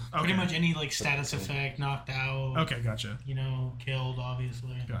 grappled, pretty Okay. much any like status effect, knocked out, Okay, gotcha. you know, killed,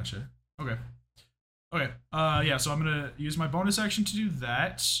 obviously. Gotcha. Okay. Yeah, so I'm gonna use my bonus action to do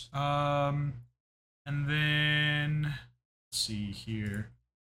that. And then let's see here.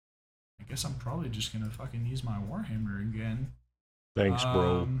 I guess I'm probably just gonna fucking use my Warhammer again. Thanks,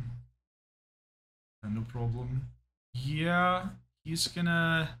 bro. No problem. Yeah, he's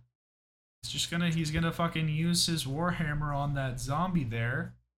gonna fucking use his Warhammer on that zombie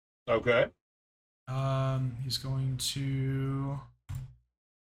there. Okay. He's going to.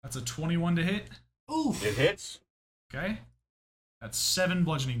 That's a 21 to hit. Oof. It hits. Okay. That's 7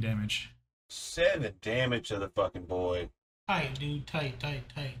 bludgeoning damage. 7 damage to the fucking boy. Tight, dude. Tight.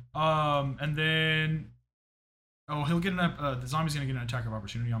 And then, he'll get the zombie's gonna get an attack of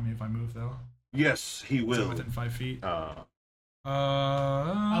opportunity on me if I move though. Yes, he So will. within 5 feet.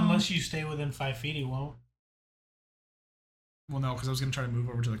 Unless you stay within 5 feet, he won't. Well, no, because I was gonna try to move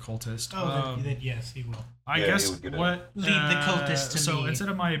over to the cultist. Then yes, he will. I Yeah, guess he would get what Leave the cultist to so me. instead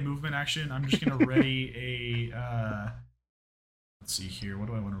of my movement action, I'm just gonna ready a. Let's see here. What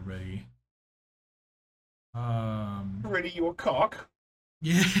do I want to ready? Ready your cock.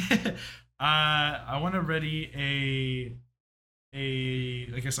 Yeah. I want to ready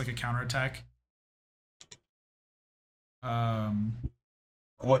I guess like a counterattack.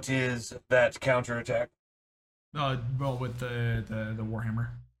 What is that counterattack? Well, with the warhammer.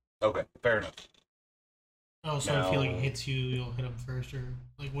 Okay, fair enough. Oh, so if he like hits you, you'll hit him first, or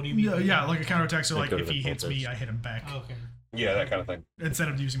like what do you mean? Yeah, like a counterattack. So Like like go to if the he hits me, cultist. I hit him back Okay. Yeah, that kind of thing. instead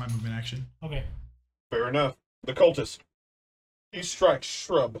of using my movement action. Okay. Fair enough. The cultist. He strikes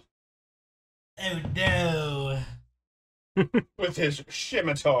Shrub Oh no. with his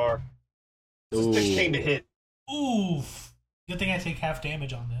scimitar. It's a Ooh. 16 to hit. Oof. Good thing I take half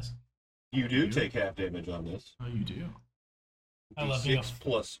damage on this. You do take half damage on this. Oh, you do. I love being D6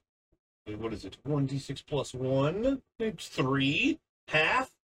 plus. What is it? 1d6 plus 1. It's 3.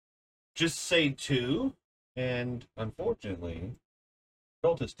 Half. Just say 2. And unfortunately,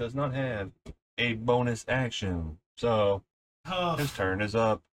 cultist does not have a bonus action. So Oh, his turn is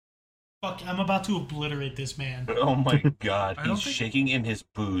up. fuck! I'm about to obliterate this man. Oh my god, I don't he's think- shaking in his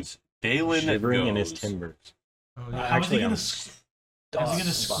boots. Dalen Shivering goes. in his timbers. Oh How yeah. is he Actually, gonna? I'm How's he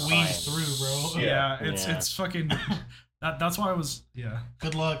gonna stuck squeeze behind. through, bro? Yeah. Yeah, it's fucking. That's why I was. Yeah.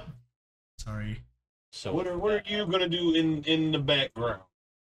 Good luck. Sorry. So What are you gonna do in the background?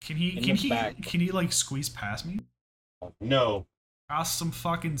 Can he? In Can the he? back. Can he like squeeze past me? No. Cast some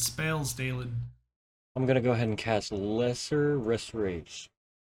fucking spells, Dalen. I'm gonna go ahead and cast Lesser Restoration.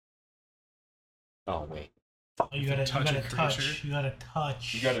 Oh wait, Oh, you gotta Touch a touch. creature. You gotta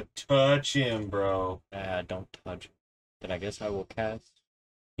touch. You gotta touch him, bro. don't touch. Then I guess I will cast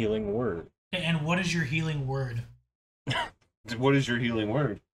Healing Word. Okay, and what is your healing word? What is your healing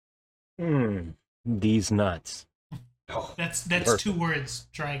word? These nuts. Oh, That's Perfect. 2 words.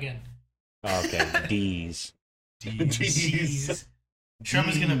 Try again. Okay, D's. jeez. Shrub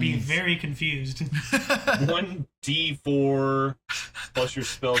is gonna be Jeez. very confused. 1d4 plus your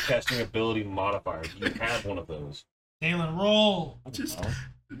spell casting ability modifier. You have one of those. Dalen, roll. just, Oh.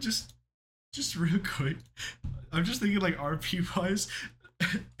 just real quick. I'm just thinking like RP wise.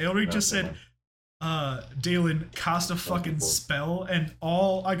 Elric just said, Dalen, cast a fucking spell, and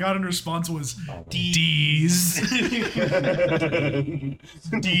all I got in response was Oh, D's.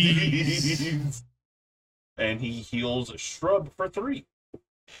 D's. And he heals Shrub for 3.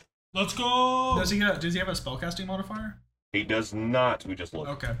 Let's go. Does he have a spellcasting modifier? He does not. We just looked.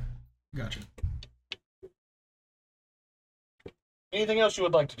 Okay, gotcha. Anything else you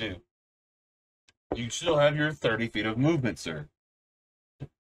would like to do? You still have your 30 feet of movement, sir.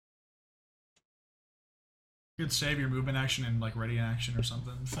 You could save your movement action and like ready an action or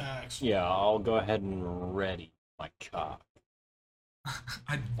something. Facts. Yeah, I'll go ahead and ready my cock.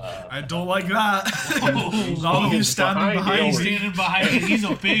 I don't like that. All of you standing behind He's me. Standing behind him. He's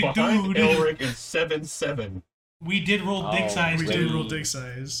a big Behind dude. Elric is 7-7. We did roll dick Oh, size We ready. did too. roll dick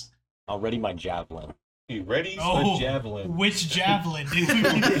size. I'll ready my javelin. He readies Oh, a javelin. Which javelin, dude?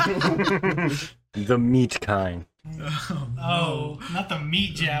 The meat kind. Oh, Oh, not the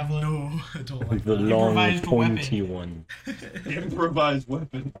meat javelin. No, I don't like The that. long, Improvised pointy weapon. one. Improvised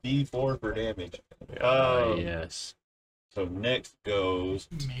weapon, D4 for damage. Yes. So next goes.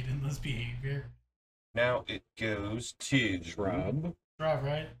 Maidenless behavior. Now it goes to Shrub. Shrub,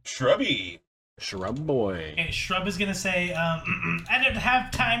 right? Shrubby. Shrub boy. Okay, Shrub is gonna say, I don't have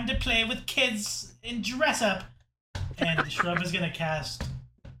time to play with kids in dress up. And Shrub is gonna cast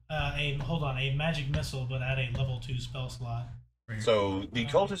a magic missile, but at a level 2 spell slot. So the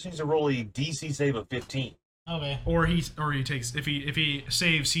cultist needs to roll a DC save of 15. Okay. Or he takes if he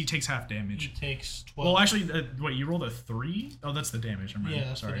saves, he takes half He damage. takes 12. Well, actually, wait, you rolled a 3? Oh, that's the damage. I'm right. yeah,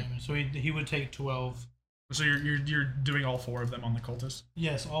 that's Sorry. the damage. So he would take 12. So you're doing all 4 of them on the cultist.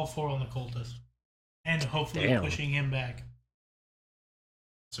 Yes, all 4 on the cultist. And hopefully Damn. pushing him back.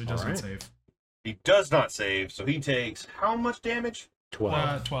 So he doesn't Alright. save. He does not save, so he takes how much damage?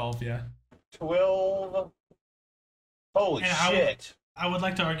 12. 12, yeah. 12. Holy And I shit. I would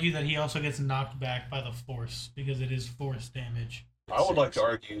like to argue that he also gets knocked back by the force, because it is force damage. I would like to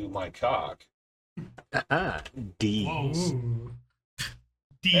argue my cock. D. Whoa. Ooh.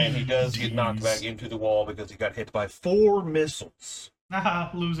 And he does get knocked Jeez. back into the wall because he got hit by 4 missiles. Haha,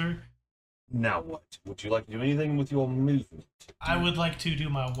 loser. Now what? Would you like to do anything with your movement? I would like to do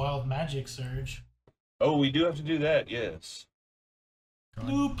my wild magic surge. Oh, we do have to do that, yes. God.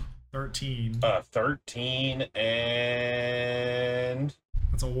 Loop. 13. 13 and...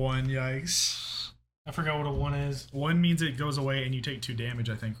 That's a 1, yikes. I forgot what a 1 is. 1 means it goes away and you take 2 damage,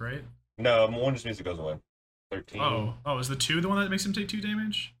 I think, right? No, 1 just means it goes away. 13. Oh, is the 2 the one that makes him take 2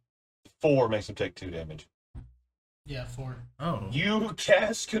 damage? 4 makes him take 2 damage. Yeah, 4. Oh. You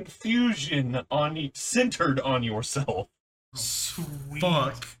cast confusion centered on yourself. Sweet.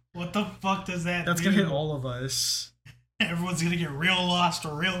 Fuck. What the fuck does that That's do? gonna hit all of us. Everyone's gonna get real lost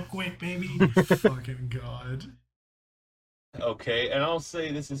real quick, baby. Fucking god. Okay, and I'll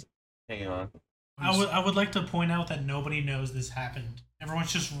say this is... Hang on. I would like to point out that nobody knows this happened.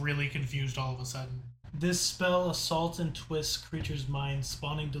 Everyone's just really confused all of a sudden. This spell assaults and twists creatures' minds,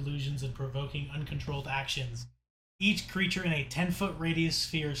 spawning delusions and provoking uncontrolled actions. Each creature in a 10-foot radius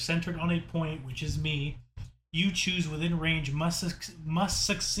sphere centered on a point, which is me, you choose within range must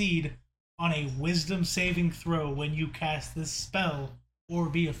succeed on a wisdom saving throw when you cast this spell or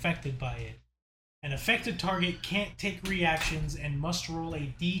be affected by it. An affected target can't take reactions and must roll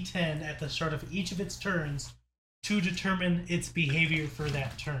a d10 at the start of each of its turns to determine its behavior for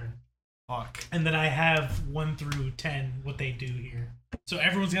that turn. Fuck. And then I have 1 through 10 what they do here. So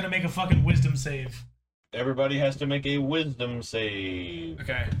everyone's got to make a fucking wisdom save. Everybody has to make a wisdom save.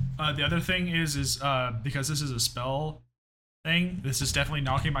 Okay. The other thing is because this is a spell thing, this is definitely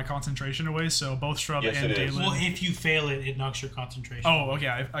knocking my concentration away, so both Shrub Yes, and it is. Dalen... Well, if you fail it, it knocks your concentration. Oh,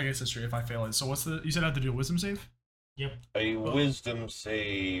 okay, I guess that's true if I fail it. So what's the... You said I have to do a wisdom save? Yep. A wisdom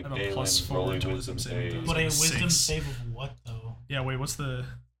save, I have a Dalen. +4 Roll a to wisdom wisdom saving save. throws. But a It's a wisdom 6. save of what, though? Yeah, wait, what's the...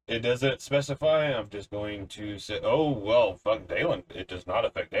 It doesn't specify. I'm just going to say... Oh, well, fuck Dalen. It does not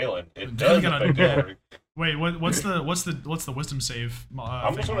affect Dalen. It does Gotta affect do that. Dalen. Wait, what's the wisdom save?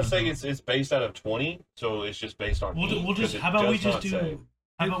 I'm just thing going to on say it? it's based out of 20, so it's just based on me, We'll just. 'cause it How about we does just not do? say.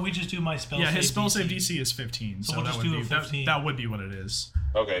 How about we just do my spell? Yeah, save his spell save DC? DC is 15, So so we'll that just would do be a 15. that would be what it is.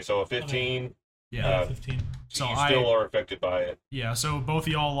 Okay, so a 15. Yeah. Yeah, Uh, 15. So you I still are affected by it. yeah, so both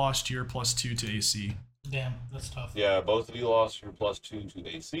of y'all lost your +2 to AC. Damn, that's tough. Yeah, both of you lost your +2 to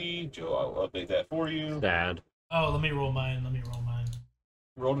AC. Joe, I'll update that for you. Sad. Oh, let me roll mine.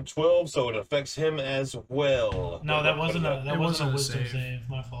 Rolled a 12, so it affects him as well. No, that wasn't a It wasn't a wisdom save. save.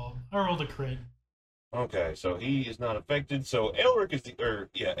 My fault. I rolled a crit. Okay, so he is not affected. So Elric is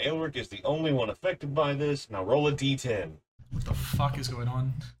the only one affected by this. Now roll a d10. What the fuck is going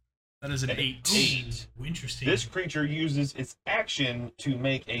on? That is an 8. Ooh, interesting. This creature uses its action to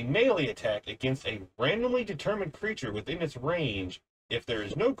make a melee attack against a randomly determined creature within its range. If there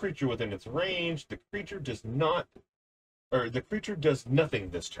is no creature within its range, the creature does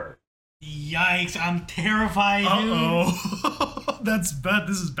nothing this turn. Yikes! I'm terrified. dude. Uh-oh. That's bad.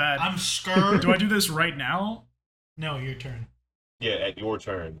 This is bad. I'm scared. Do I do this right now? No, your turn. Yeah, at your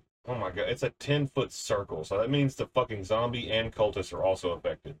turn. Oh my god, it's a 10-foot circle, so that means the fucking zombie and cultist are also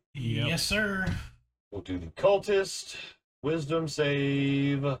affected. Yep. Yes, sir. We'll do the cultist. Wisdom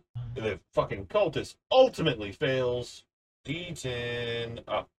save. The fucking cultist ultimately fails. D10,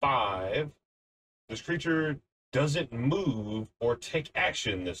 a 5. This creature doesn't move or take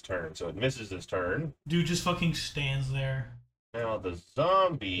action this turn, so it misses this turn. Dude just fucking stands there. Now the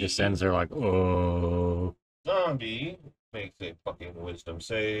zombie. Just stands there like, oh. Zombie makes a fucking wisdom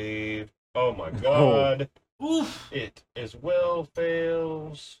save. Oh my god. Oof. It as well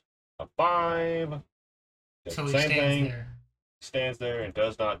fails. A 5. Does So the he same stands thing. there. Stands there and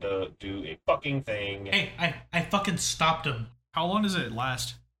does not do a fucking thing. Hey, I fucking stopped him. How long does it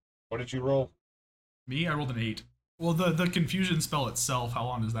last? What did you roll? Me, I rolled an 8. Well, the confusion spell itself, how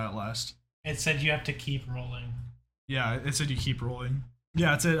long does that last? It said you have to keep rolling. Yeah, it said you keep rolling.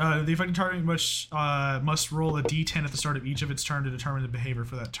 Yeah, it said the affected target must roll a d10 at the start of each of its turn to determine the behavior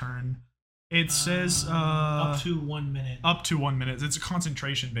for that turn. It says up to 1 minute. up to 1 minute. It's a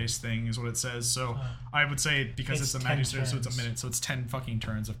concentration-based thing, is what it says. So I would say because it's a 10 magic surge, so it's a turns. minute. So it's 10 fucking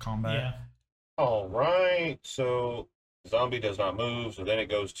turns of combat. Yeah. All right. So zombie does not move. So then it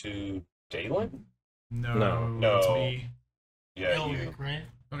goes to Dalen. No, No. it's me. Yeah, you. Elric, right?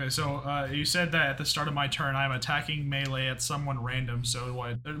 Okay, so you said that at the start of my turn, I'm attacking melee at someone random. So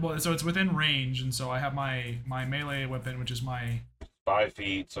what? Well, so it's within range, and so I have my melee weapon, which is my 5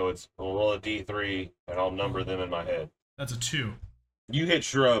 feet. So it's we'll roll a D3, and I'll number them in my head. that's a 2. You hit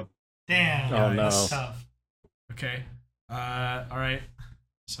shrub. Damn. Oh, no. That's tough. Okay. All right.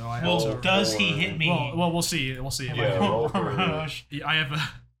 So I have Well, to. does he hit me? Well, we'll see. We'll see. Yeah, roll for- Rush. Yeah, I have a.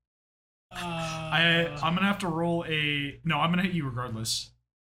 I'm gonna have to roll a. No, I'm gonna hit you regardless.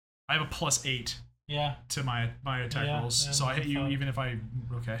 I have a +8 Yeah. to my attack Yeah, rolls, yeah, so I hit you fuck. even if I.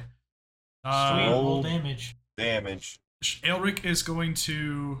 Okay. Sweet, Roll. roll damage. Damage. Elric is going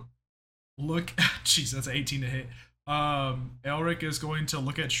to look. Jeez, that's 18 to hit. Elric is going to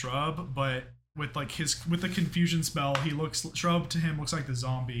look at Shrub, but with the confusion spell, Shrub to him looks like the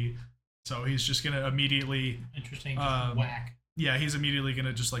zombie. So he's just gonna immediately. Interesting. Just whack. Yeah, he's immediately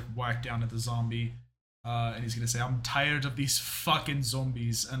gonna just like whack down at the zombie, and he's gonna say, "I'm tired of these fucking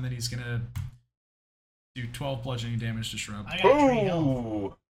zombies," and then he's gonna do 12 bludgeoning damage to Shrub. I got 3 health.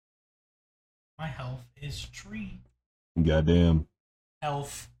 Ooh. My health is 3 Goddamn.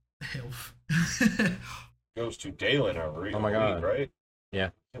 health. Health. Goes to Dalen, Oh my God. right?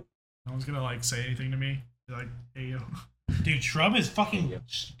 No one's gonna like say anything to me. Be like, hey yo. Dude, Shrub is fucking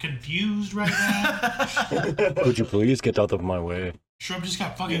confused right now. Could you please get out of my way? Shrub just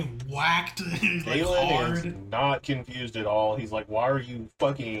got fucking whacked like Dalen is hard. not confused at all. He's like, why are you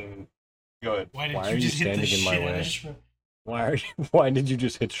fucking good? Why Why did are you you just hit the standing in my shit out way? of Shrub? Why did you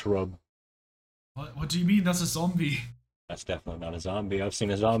just hit Shrub? What do you mean? That's a zombie. That's definitely not a zombie. I've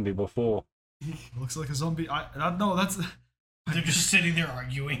seen a zombie before. Looks like a zombie. No, that's. They're just sitting there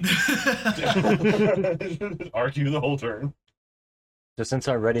arguing. Argue the whole turn. So since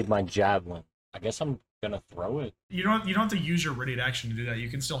I readied my javelin, I guess I'm gonna throw it. You don't have to use your readied action to do that. You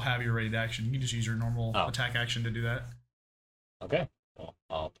can still have your readied action. You can just use your normal Oh. attack action to do that. Okay. Well,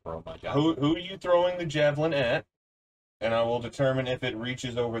 I'll throw my javelin. Who are you throwing the javelin at? And I will determine if it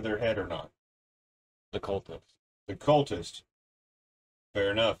reaches over their head or not. The cultist. The cultist.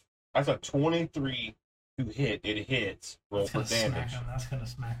 Fair enough. I thought 23 to hit. It hits. Roll That's for gonna smack damage. him. That's gonna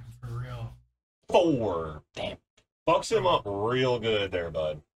smack him for real. 4. Damn. Fucks him up real good there,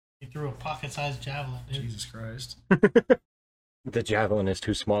 bud. He threw a pocket-sized javelin, dude. Jesus Christ. The javelin is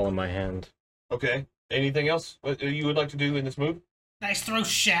too small in my hand. Okay. Anything else what you would like to do in this move? Nice throw,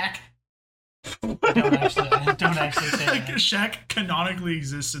 Shaq. Don't actually say Like, that. Shaq canonically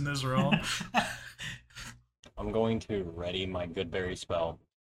exists in this realm. I'm going to ready my Goodberry spell.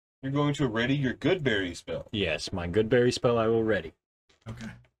 You're going to ready your Goodberry spell. Yes, my Goodberry spell I will ready. Okay.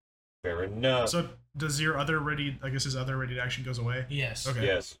 Fair enough. So does your other ready? I guess his other readied action goes away. Yes. Okay.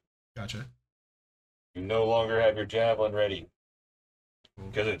 Yes. Gotcha. You no longer have your javelin ready.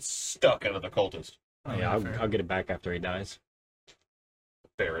 Because it's stuck into the cultist. Oh, Yeah, fair. I'll get it back after he dies.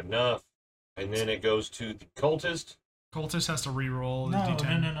 Fair enough. And then it goes to the cultist. Cultist has to re-roll his No,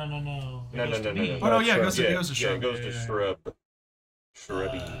 D10. no. It No, goes no, to no, me. no. Oh, no, yeah, it goes to- Shrub. it goes to Yeah, Shrub. it goes Yeah, to yeah, yeah. Shrub.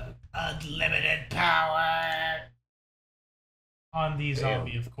 Shrubby. Unlimited power. On the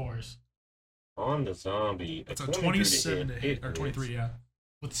zombie, of course. On the zombie. It's a 23 27 to hit, It or hits. 23, yeah.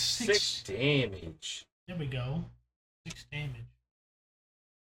 With 6 damage. There we go. 6 damage.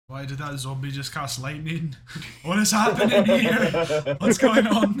 Why did that zombie just cast lightning? What is happening here? What's going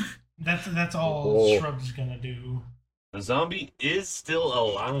on? That's all Oh. Shrub's gonna do. The zombie is still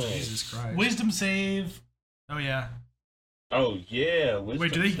alive. Jesus Christ. Wisdom save. Oh, yeah. Oh, yeah. Wisdom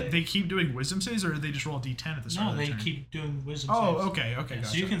Wait, do save. they keep doing wisdom saves, or do they just roll a d10 at the start No, of the they turn? keep doing wisdom Oh, saves. okay, Yeah, gotcha.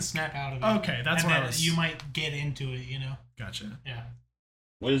 so you can snap out of it. Okay, that's and what I then was... you might get into it, you know? Gotcha. Yeah.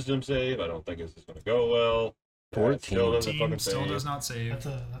 Wisdom save. I don't think this is going to go well. That 14. Still doesn't Team fucking still save. does not save.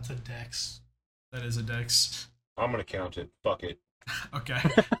 That's a dex. That is a dex. I'm going to count it. Fuck it. Okay.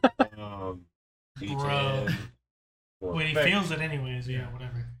 D10. for Wait, he effect. fails it anyways, yeah,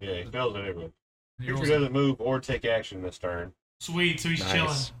 whatever. Yeah, he fails it anyway. He Creature rolls- doesn't move or take action this turn. Sweet, so he's Nice.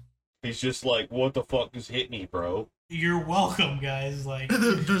 chilling. He's just like, what the fuck just hit me, bro? You're welcome, guys. Like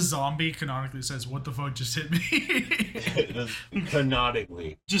the zombie canonically says, "What the fuck just hit me?"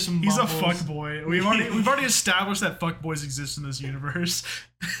 Canonically. just He's a mumbles. fuck boy. We've already established that fuck boys exist in this universe.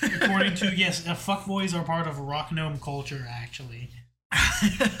 According to yes, fuckboys are part of rock gnome culture. Actually,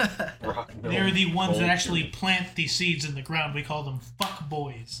 Rock they're the ones culture. that actually plant the seeds in the ground. We call them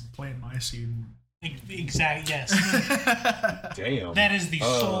fuckboys. Plant my seed. Exact. Yes, Damn. that is the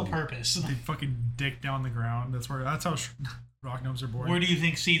sole Um, purpose. They fucking dick down the ground. That's how rock gnomes are born. Where do you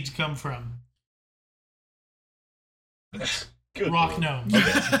think seeds come from? Good Rock lord. gnomes.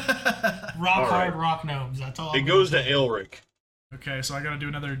 Okay, Rock All hard right. rock gnomes. That's all. It I'm goes to gonna say. Elric. so I gotta do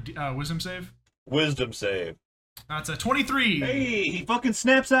another wisdom save. Wisdom save. That's a 23. Hey, he fucking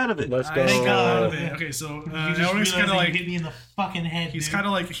snaps out of it. Let's I go. got out of Yeah. it. Okay, so You just Elric's realized kind of that like you hit me in the fucking head. he's dude. kind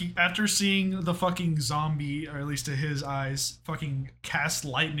of like after seeing the fucking zombie, or at least to his eyes, fucking cast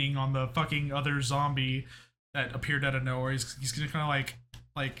lightning on the fucking other zombie that appeared out of nowhere. He's gonna kind of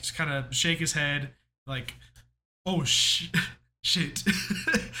like just kind of shake his head, like, oh shit,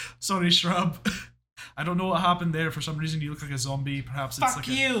 sorry, Shrub. I don't know what happened there. For some reason, you look like a zombie. Perhaps it's Fuck like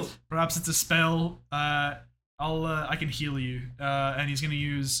you. perhaps it's a spell. I can heal you. And he's gonna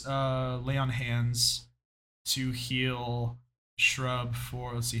use lay on hands to heal Shrub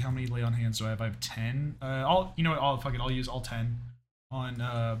for, let's see, how many lay on hands do I have? I have 10. I'll, you know what, I'll use all 10 on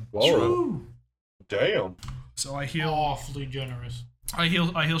Whoa. Shrub. Damn. So I heal Awfully generous. I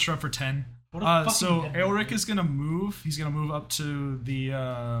heal Shrub for 10. What a fucking So head Elric movement. is gonna move. He's gonna move up to the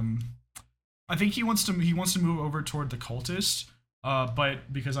I think he wants to move over toward the cultist.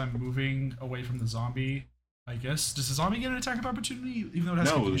 But because I'm moving away from the zombie, I guess, does the zombie get an attack of opportunity even though it has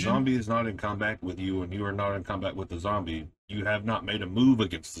No, the confusion? zombie is not in combat with you, and you are not in combat with the zombie. You have not made a move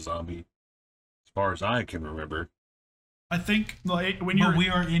against the zombie, as far as I can remember. I think like when But you're we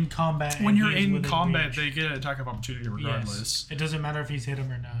are in combat. when and you're he's in within combat, range. they get an attack of opportunity regardless. Yes. It doesn't matter if he's hit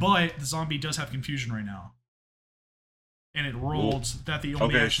him or not. But the zombie does have confusion right now. And it rolled that the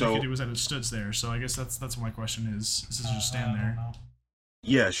only Okay, action it so- could do was that it stood there. So I guess that's what my question is. Does it just stand I don't there? know.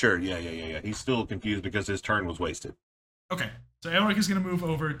 Yeah, sure. Yeah. He's still confused because his turn was wasted. Okay. So Elric is gonna move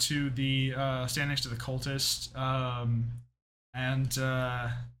over to the stand next to the cultist.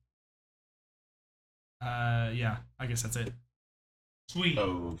 Yeah, I guess that's it. Sweet.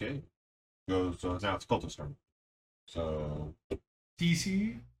 Okay. So now it's Cultist turn. So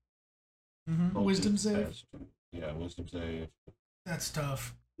DC. Mm-hmm. Wisdom Cultist save? has to- Yeah, wisdom save. That's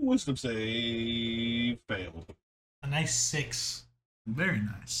tough. Wisdom save failed. A nice 6. Very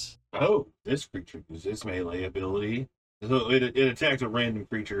nice. Oh, this creature uses its melee ability. So it attacks a random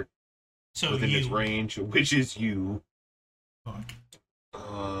creature So within its you. range, which is you. Fuck.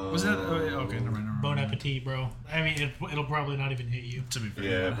 Was that okay? Never mind. Bon appetit, bro. I mean, it'll probably not even hit you. To be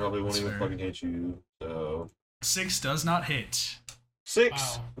fair, Yeah, probably won't that's even fair. fucking hit you. So 6 does not hit. 6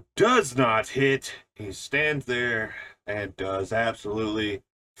 Wow. does not hit. He stands there and does absolutely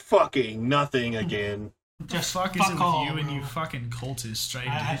fucking nothing again. What the Just fuck is it with all, you and bro. you fucking cultists trying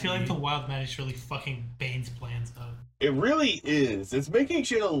to I hit feel like me? the wild magic really fucking Bane's plans up. It really is. It's making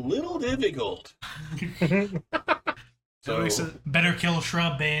shit a little difficult. So Elric says, Better kill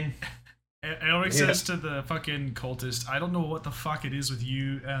Shrub, Bane. Elric says to the fucking cultist, I don't know what the fuck it is with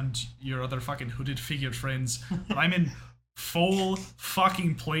you and your other fucking hooded figured friends, but I'm in full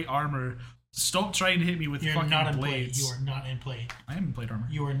fucking plate armor. Stop trying to hit me with You're fucking not in blades. plate. You are not in plate. I am in plate armor.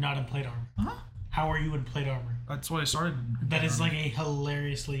 You are not in plate armor. Huh? How are you in plate armor? That's what I started. in That plate is armor. like a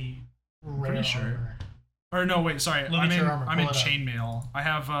hilariously rare pretty sure. armor. Or no, wait, sorry. Look I'm at in your armor, I'm in pull it up. chainmail. I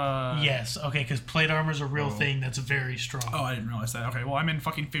have Yes, okay, because plate armor is a real Oh. thing that's very strong. Oh, I didn't realize that. Okay, well, I'm in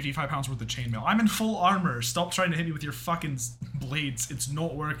fucking 55 pounds worth of chainmail. I'm in full armor. Stop trying to hit me with your fucking blades. It's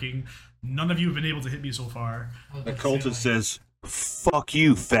not working. None of you have been able to hit me so far. I was the about to cultist say, says, "Fuck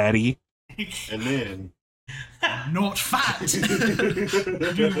you, fatty," like- and then Not fat.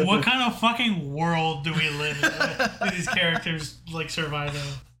 Dude, what kind of fucking world do we live in that these characters like survive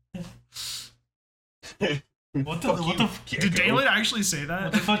in? What the Fuck what you, the Did Gecko. Dalen actually say what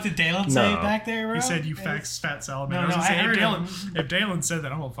that? the fuck did Dalen say No. back there, bro? He said, "You fat salamander." No, I was no, gonna I say, heard Dalen, him. if Dalen said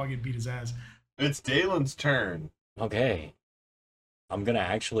that, I'm gonna fucking beat his ass. It's Dalen's turn. Okay. I'm gonna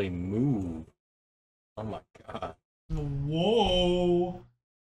actually move. Oh my god. Whoa.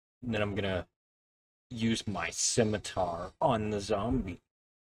 And then I'm gonna use my scimitar on the zombie.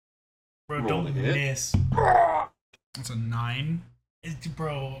 Bro, Roll don't a hit. miss. That's a 9.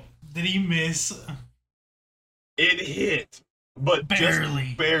 Bro, did he miss? It hit, but Barely.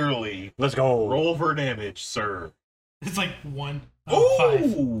 just barely. Let's go. Roll for damage, sir. It's like 1 out of 5.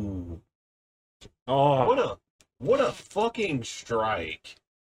 Ooh! Oh, What a fucking strike!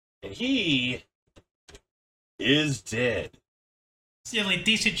 And he is dead. Silly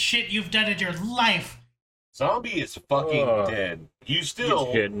decent shit you've done in your life. Zombie is fucking Ugh. dead. You you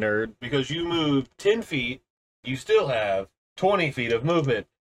still, shit nerd. because you moved 10 feet, you still have 20 feet of movement.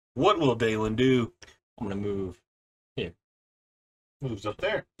 What will Dalen do? I'm gonna move. Moves up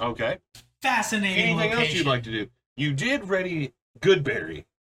there. Okay. Fascinating Anything location. else you'd like to do? You did ready Goodberry.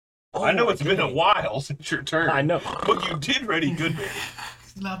 I know it's been a okay. while since your turn. I know. But you did ready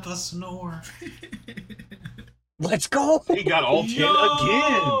Goodberry. Not the snore. Let's go. He got all 10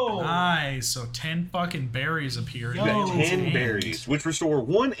 again. Nice. So 10 fucking berries appear. Yo. in Dalen's 10 hand. berries, which restore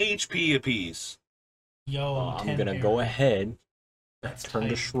 1 HP apiece. Yo, I'm 10 gonna berries. go ahead, That's turn to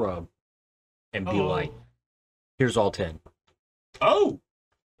tight. shrub, and be Oh, like, "Here's all 10." Oh,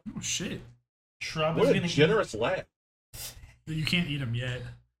 Oh shit. Shrub what is a gonna generous lad. You can't eat them yet. eat.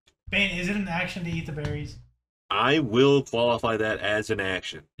 Bane, is it an action to eat the berries? I will qualify that as an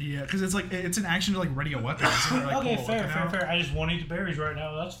action. Yeah, because it's like it's an action to like ready a weapon. Isn't it? Like, Okay, pull a fair, weapon fair, out? fair. I just want to eat the berries right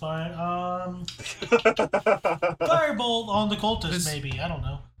now. That's fine. Firebolt on the cultist, This- maybe. I don't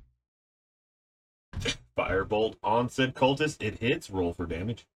know. Firebolt on said cultist. It hits. Roll for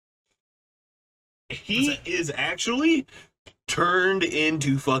damage. He is actually turned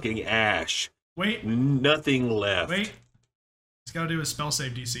into fucking ash. Wait, Nothing left. wait. He's got to do his spell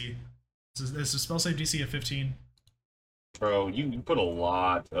save DC. This is a spell save DC of 15. Bro, you put a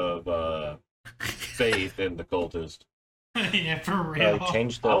lot of faith in the cultist. Yeah, for real.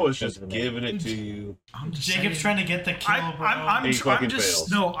 Change the. I was change just the name. giving it to you. I'm just Jacob's saying. trying to get the kill, bro. He fucking just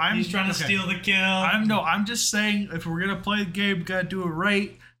fails. no. He's trying to okay. steal the kill. I'm just saying, if we're gonna play the game, we gotta do it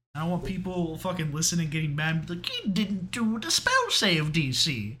right. I don't want people fucking listening, getting mad, and be like, "You didn't do the spell save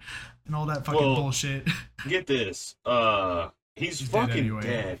DC," and all that fucking Well, bullshit. Get this. He's He's dead fucking anyway.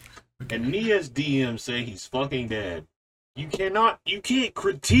 dead. Okay. And me as DM say he's fucking dead. You can't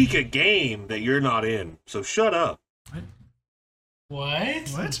critique a game that you're not in. So shut up. What?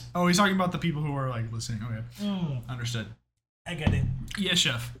 What? Oh, he's talking about the people who are like listening. Okay, Mm, understood. I get it. Yes,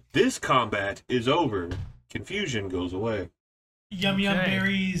 chef. This combat is over. Confusion goes away. Yum yum Okay.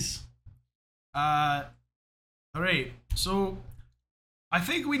 berries. All right. So, I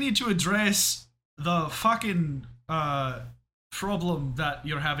think we need to address the fucking problem that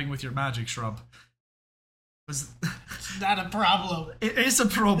you're having with your magic shrub. It's not a problem. It is a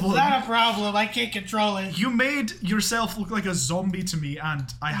It's problem. not a problem. I can't control it. You made yourself look like a zombie to me, and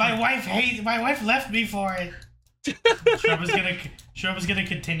My wife left me for it. Shrub is gonna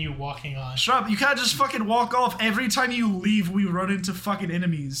continue walking on. Shrub, you can't just fucking walk off. Every time you leave, we run into fucking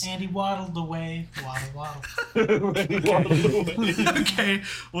enemies. And he waddled away. Waddle. Okay,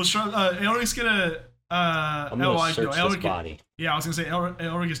 well, Shrub, Elric's gonna. I'm gonna search this body. Yeah, I was gonna say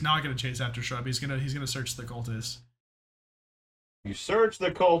Elric is not gonna chase after Shrub. He's gonna search the cultist. You search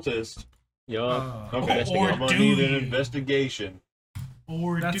the cultist. Yup. Okay, Or I'm gonna do need an you? investigation.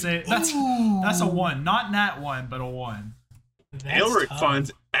 Or That's do- it. That's Ooh. a 1, not nat 1, but a 1. That's Elric tough.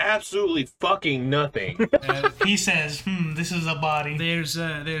 finds absolutely fucking nothing. He says, this is a body. There's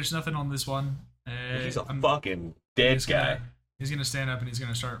nothing on this one. He's a I'm- fucking dead he's guy. gonna- He's gonna stand up and he's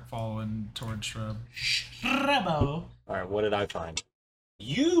gonna start following towards Shrub. Shrubbo. Alright, what did I find?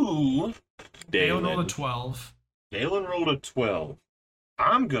 You, Dale rolled a Dalen, 12. Dalen rolled a 12.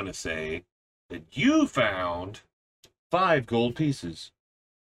 I'm gonna say that you found 5 gold pieces.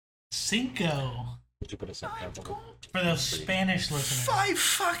 Cinco. Did you put a second? For those Spanish listeners. 5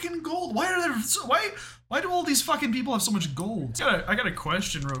 fucking gold. Why are there? Why do all these fucking people have so much gold? I got a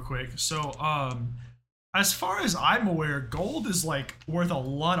question real quick. So as far as I'm aware, gold is like worth a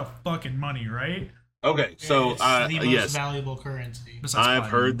lot of fucking money, right? Okay, so It's the most yes, valuable currency. Besides I've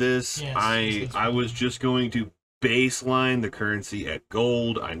platinum. heard this. Yes, I was just going to baseline the currency at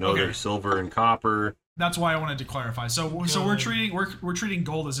gold. I know Okay. there's silver and copper. That's why I wanted to clarify. So we're Gold. treating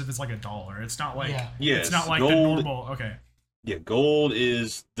gold as if it's like a dollar. It's not like Yeah. Yes, it's not like the gold. normal. Okay. Yeah, gold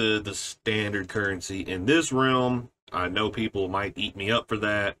is the standard currency in this realm. I know people might eat me up for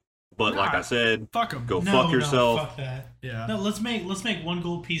that, but like Nah. I said, Fuck them. go No, fuck no, yourself. fuck that. Yeah. No, let's make one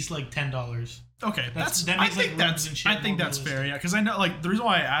gold piece like $10. Okay, That I makes, like, think rooms and shit I think more that's fair. realistic. Yeah, because I know like the reason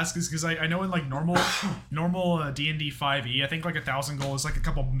why I ask is because I know in like normal D&D 5e, I think like 1,000 gold is like a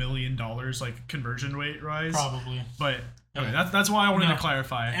couple $1 million like conversion rate rise. Probably. But okay, Yeah. that's why I wanted No. to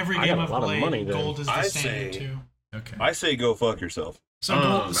clarify. Every I game got a I've lot of played, money then. gold is the I standard say- too. Okay. I say go fuck yourself. So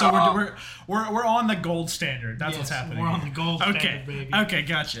we're on the gold standard. That's what's Yes, happening. We're on the gold Okay. standard, baby. Okay,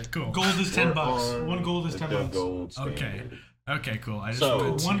 gotcha. Cool. Gold is $10. We're One gold is on $10. the bucks. gold Okay. standard. Okay, cool. I just So-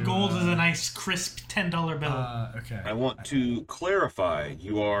 wanted to, One gold is a nice crisp $10 bill. Okay. I want to clarify.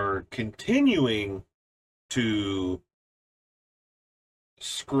 You are continuing to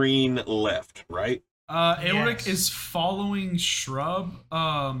screen left, right? Elric Yes. is following Shrub,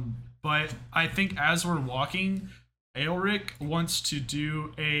 but I think as we're walking, Elric wants to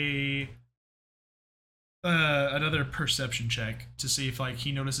do another perception check to see if like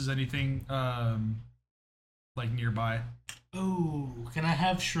he notices anything like nearby. Ooh, can I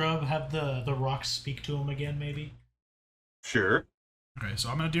have Shrub have the rocks speak to him again, maybe? Sure. Okay, so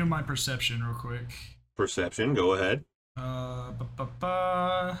I'm gonna do my perception real quick. Perception, go ahead.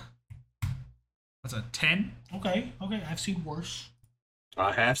 That's a 10. Okay, I've seen worse.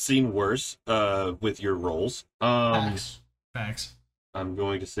 I have seen worse with your rolls. Facts. Facts. I'm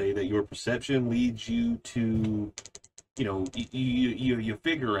going to say that your perception leads you to, you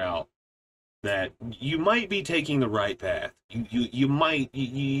figure out that you might be taking the right path. You're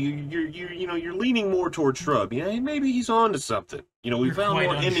leaning more towards Shrub. Yeah, maybe he's on to something. We You're found quite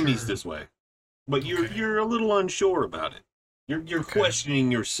more enemies unsure. this way, but Okay. you're a little unsure about it. You're Okay.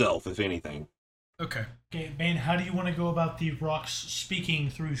 questioning yourself, if anything. Okay. Okay, Bane, how do you want to go about the rocks speaking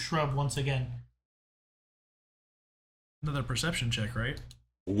through Shrub once again? Another perception check, right?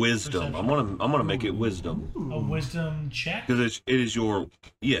 Wisdom. I'm gonna make it wisdom. A wisdom check? Because it is your,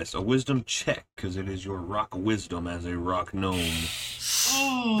 yes, a wisdom check, because it is your rock wisdom as a rock gnome.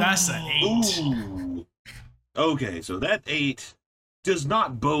 Ooh. That's an 8. Ooh. Okay, so that 8 does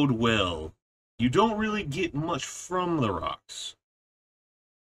not bode well. You don't really get much from the rocks.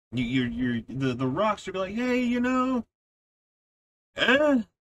 The rocks are like, hey, you know, you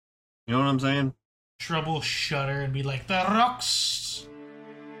know what I'm saying? Shrub will shudder and be like, the rocks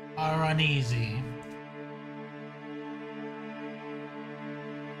are uneasy.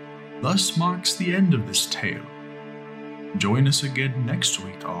 Thus marks the end of this tale. Join us again next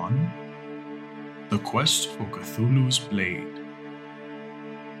week on The Quest for Cthulhu's Blade.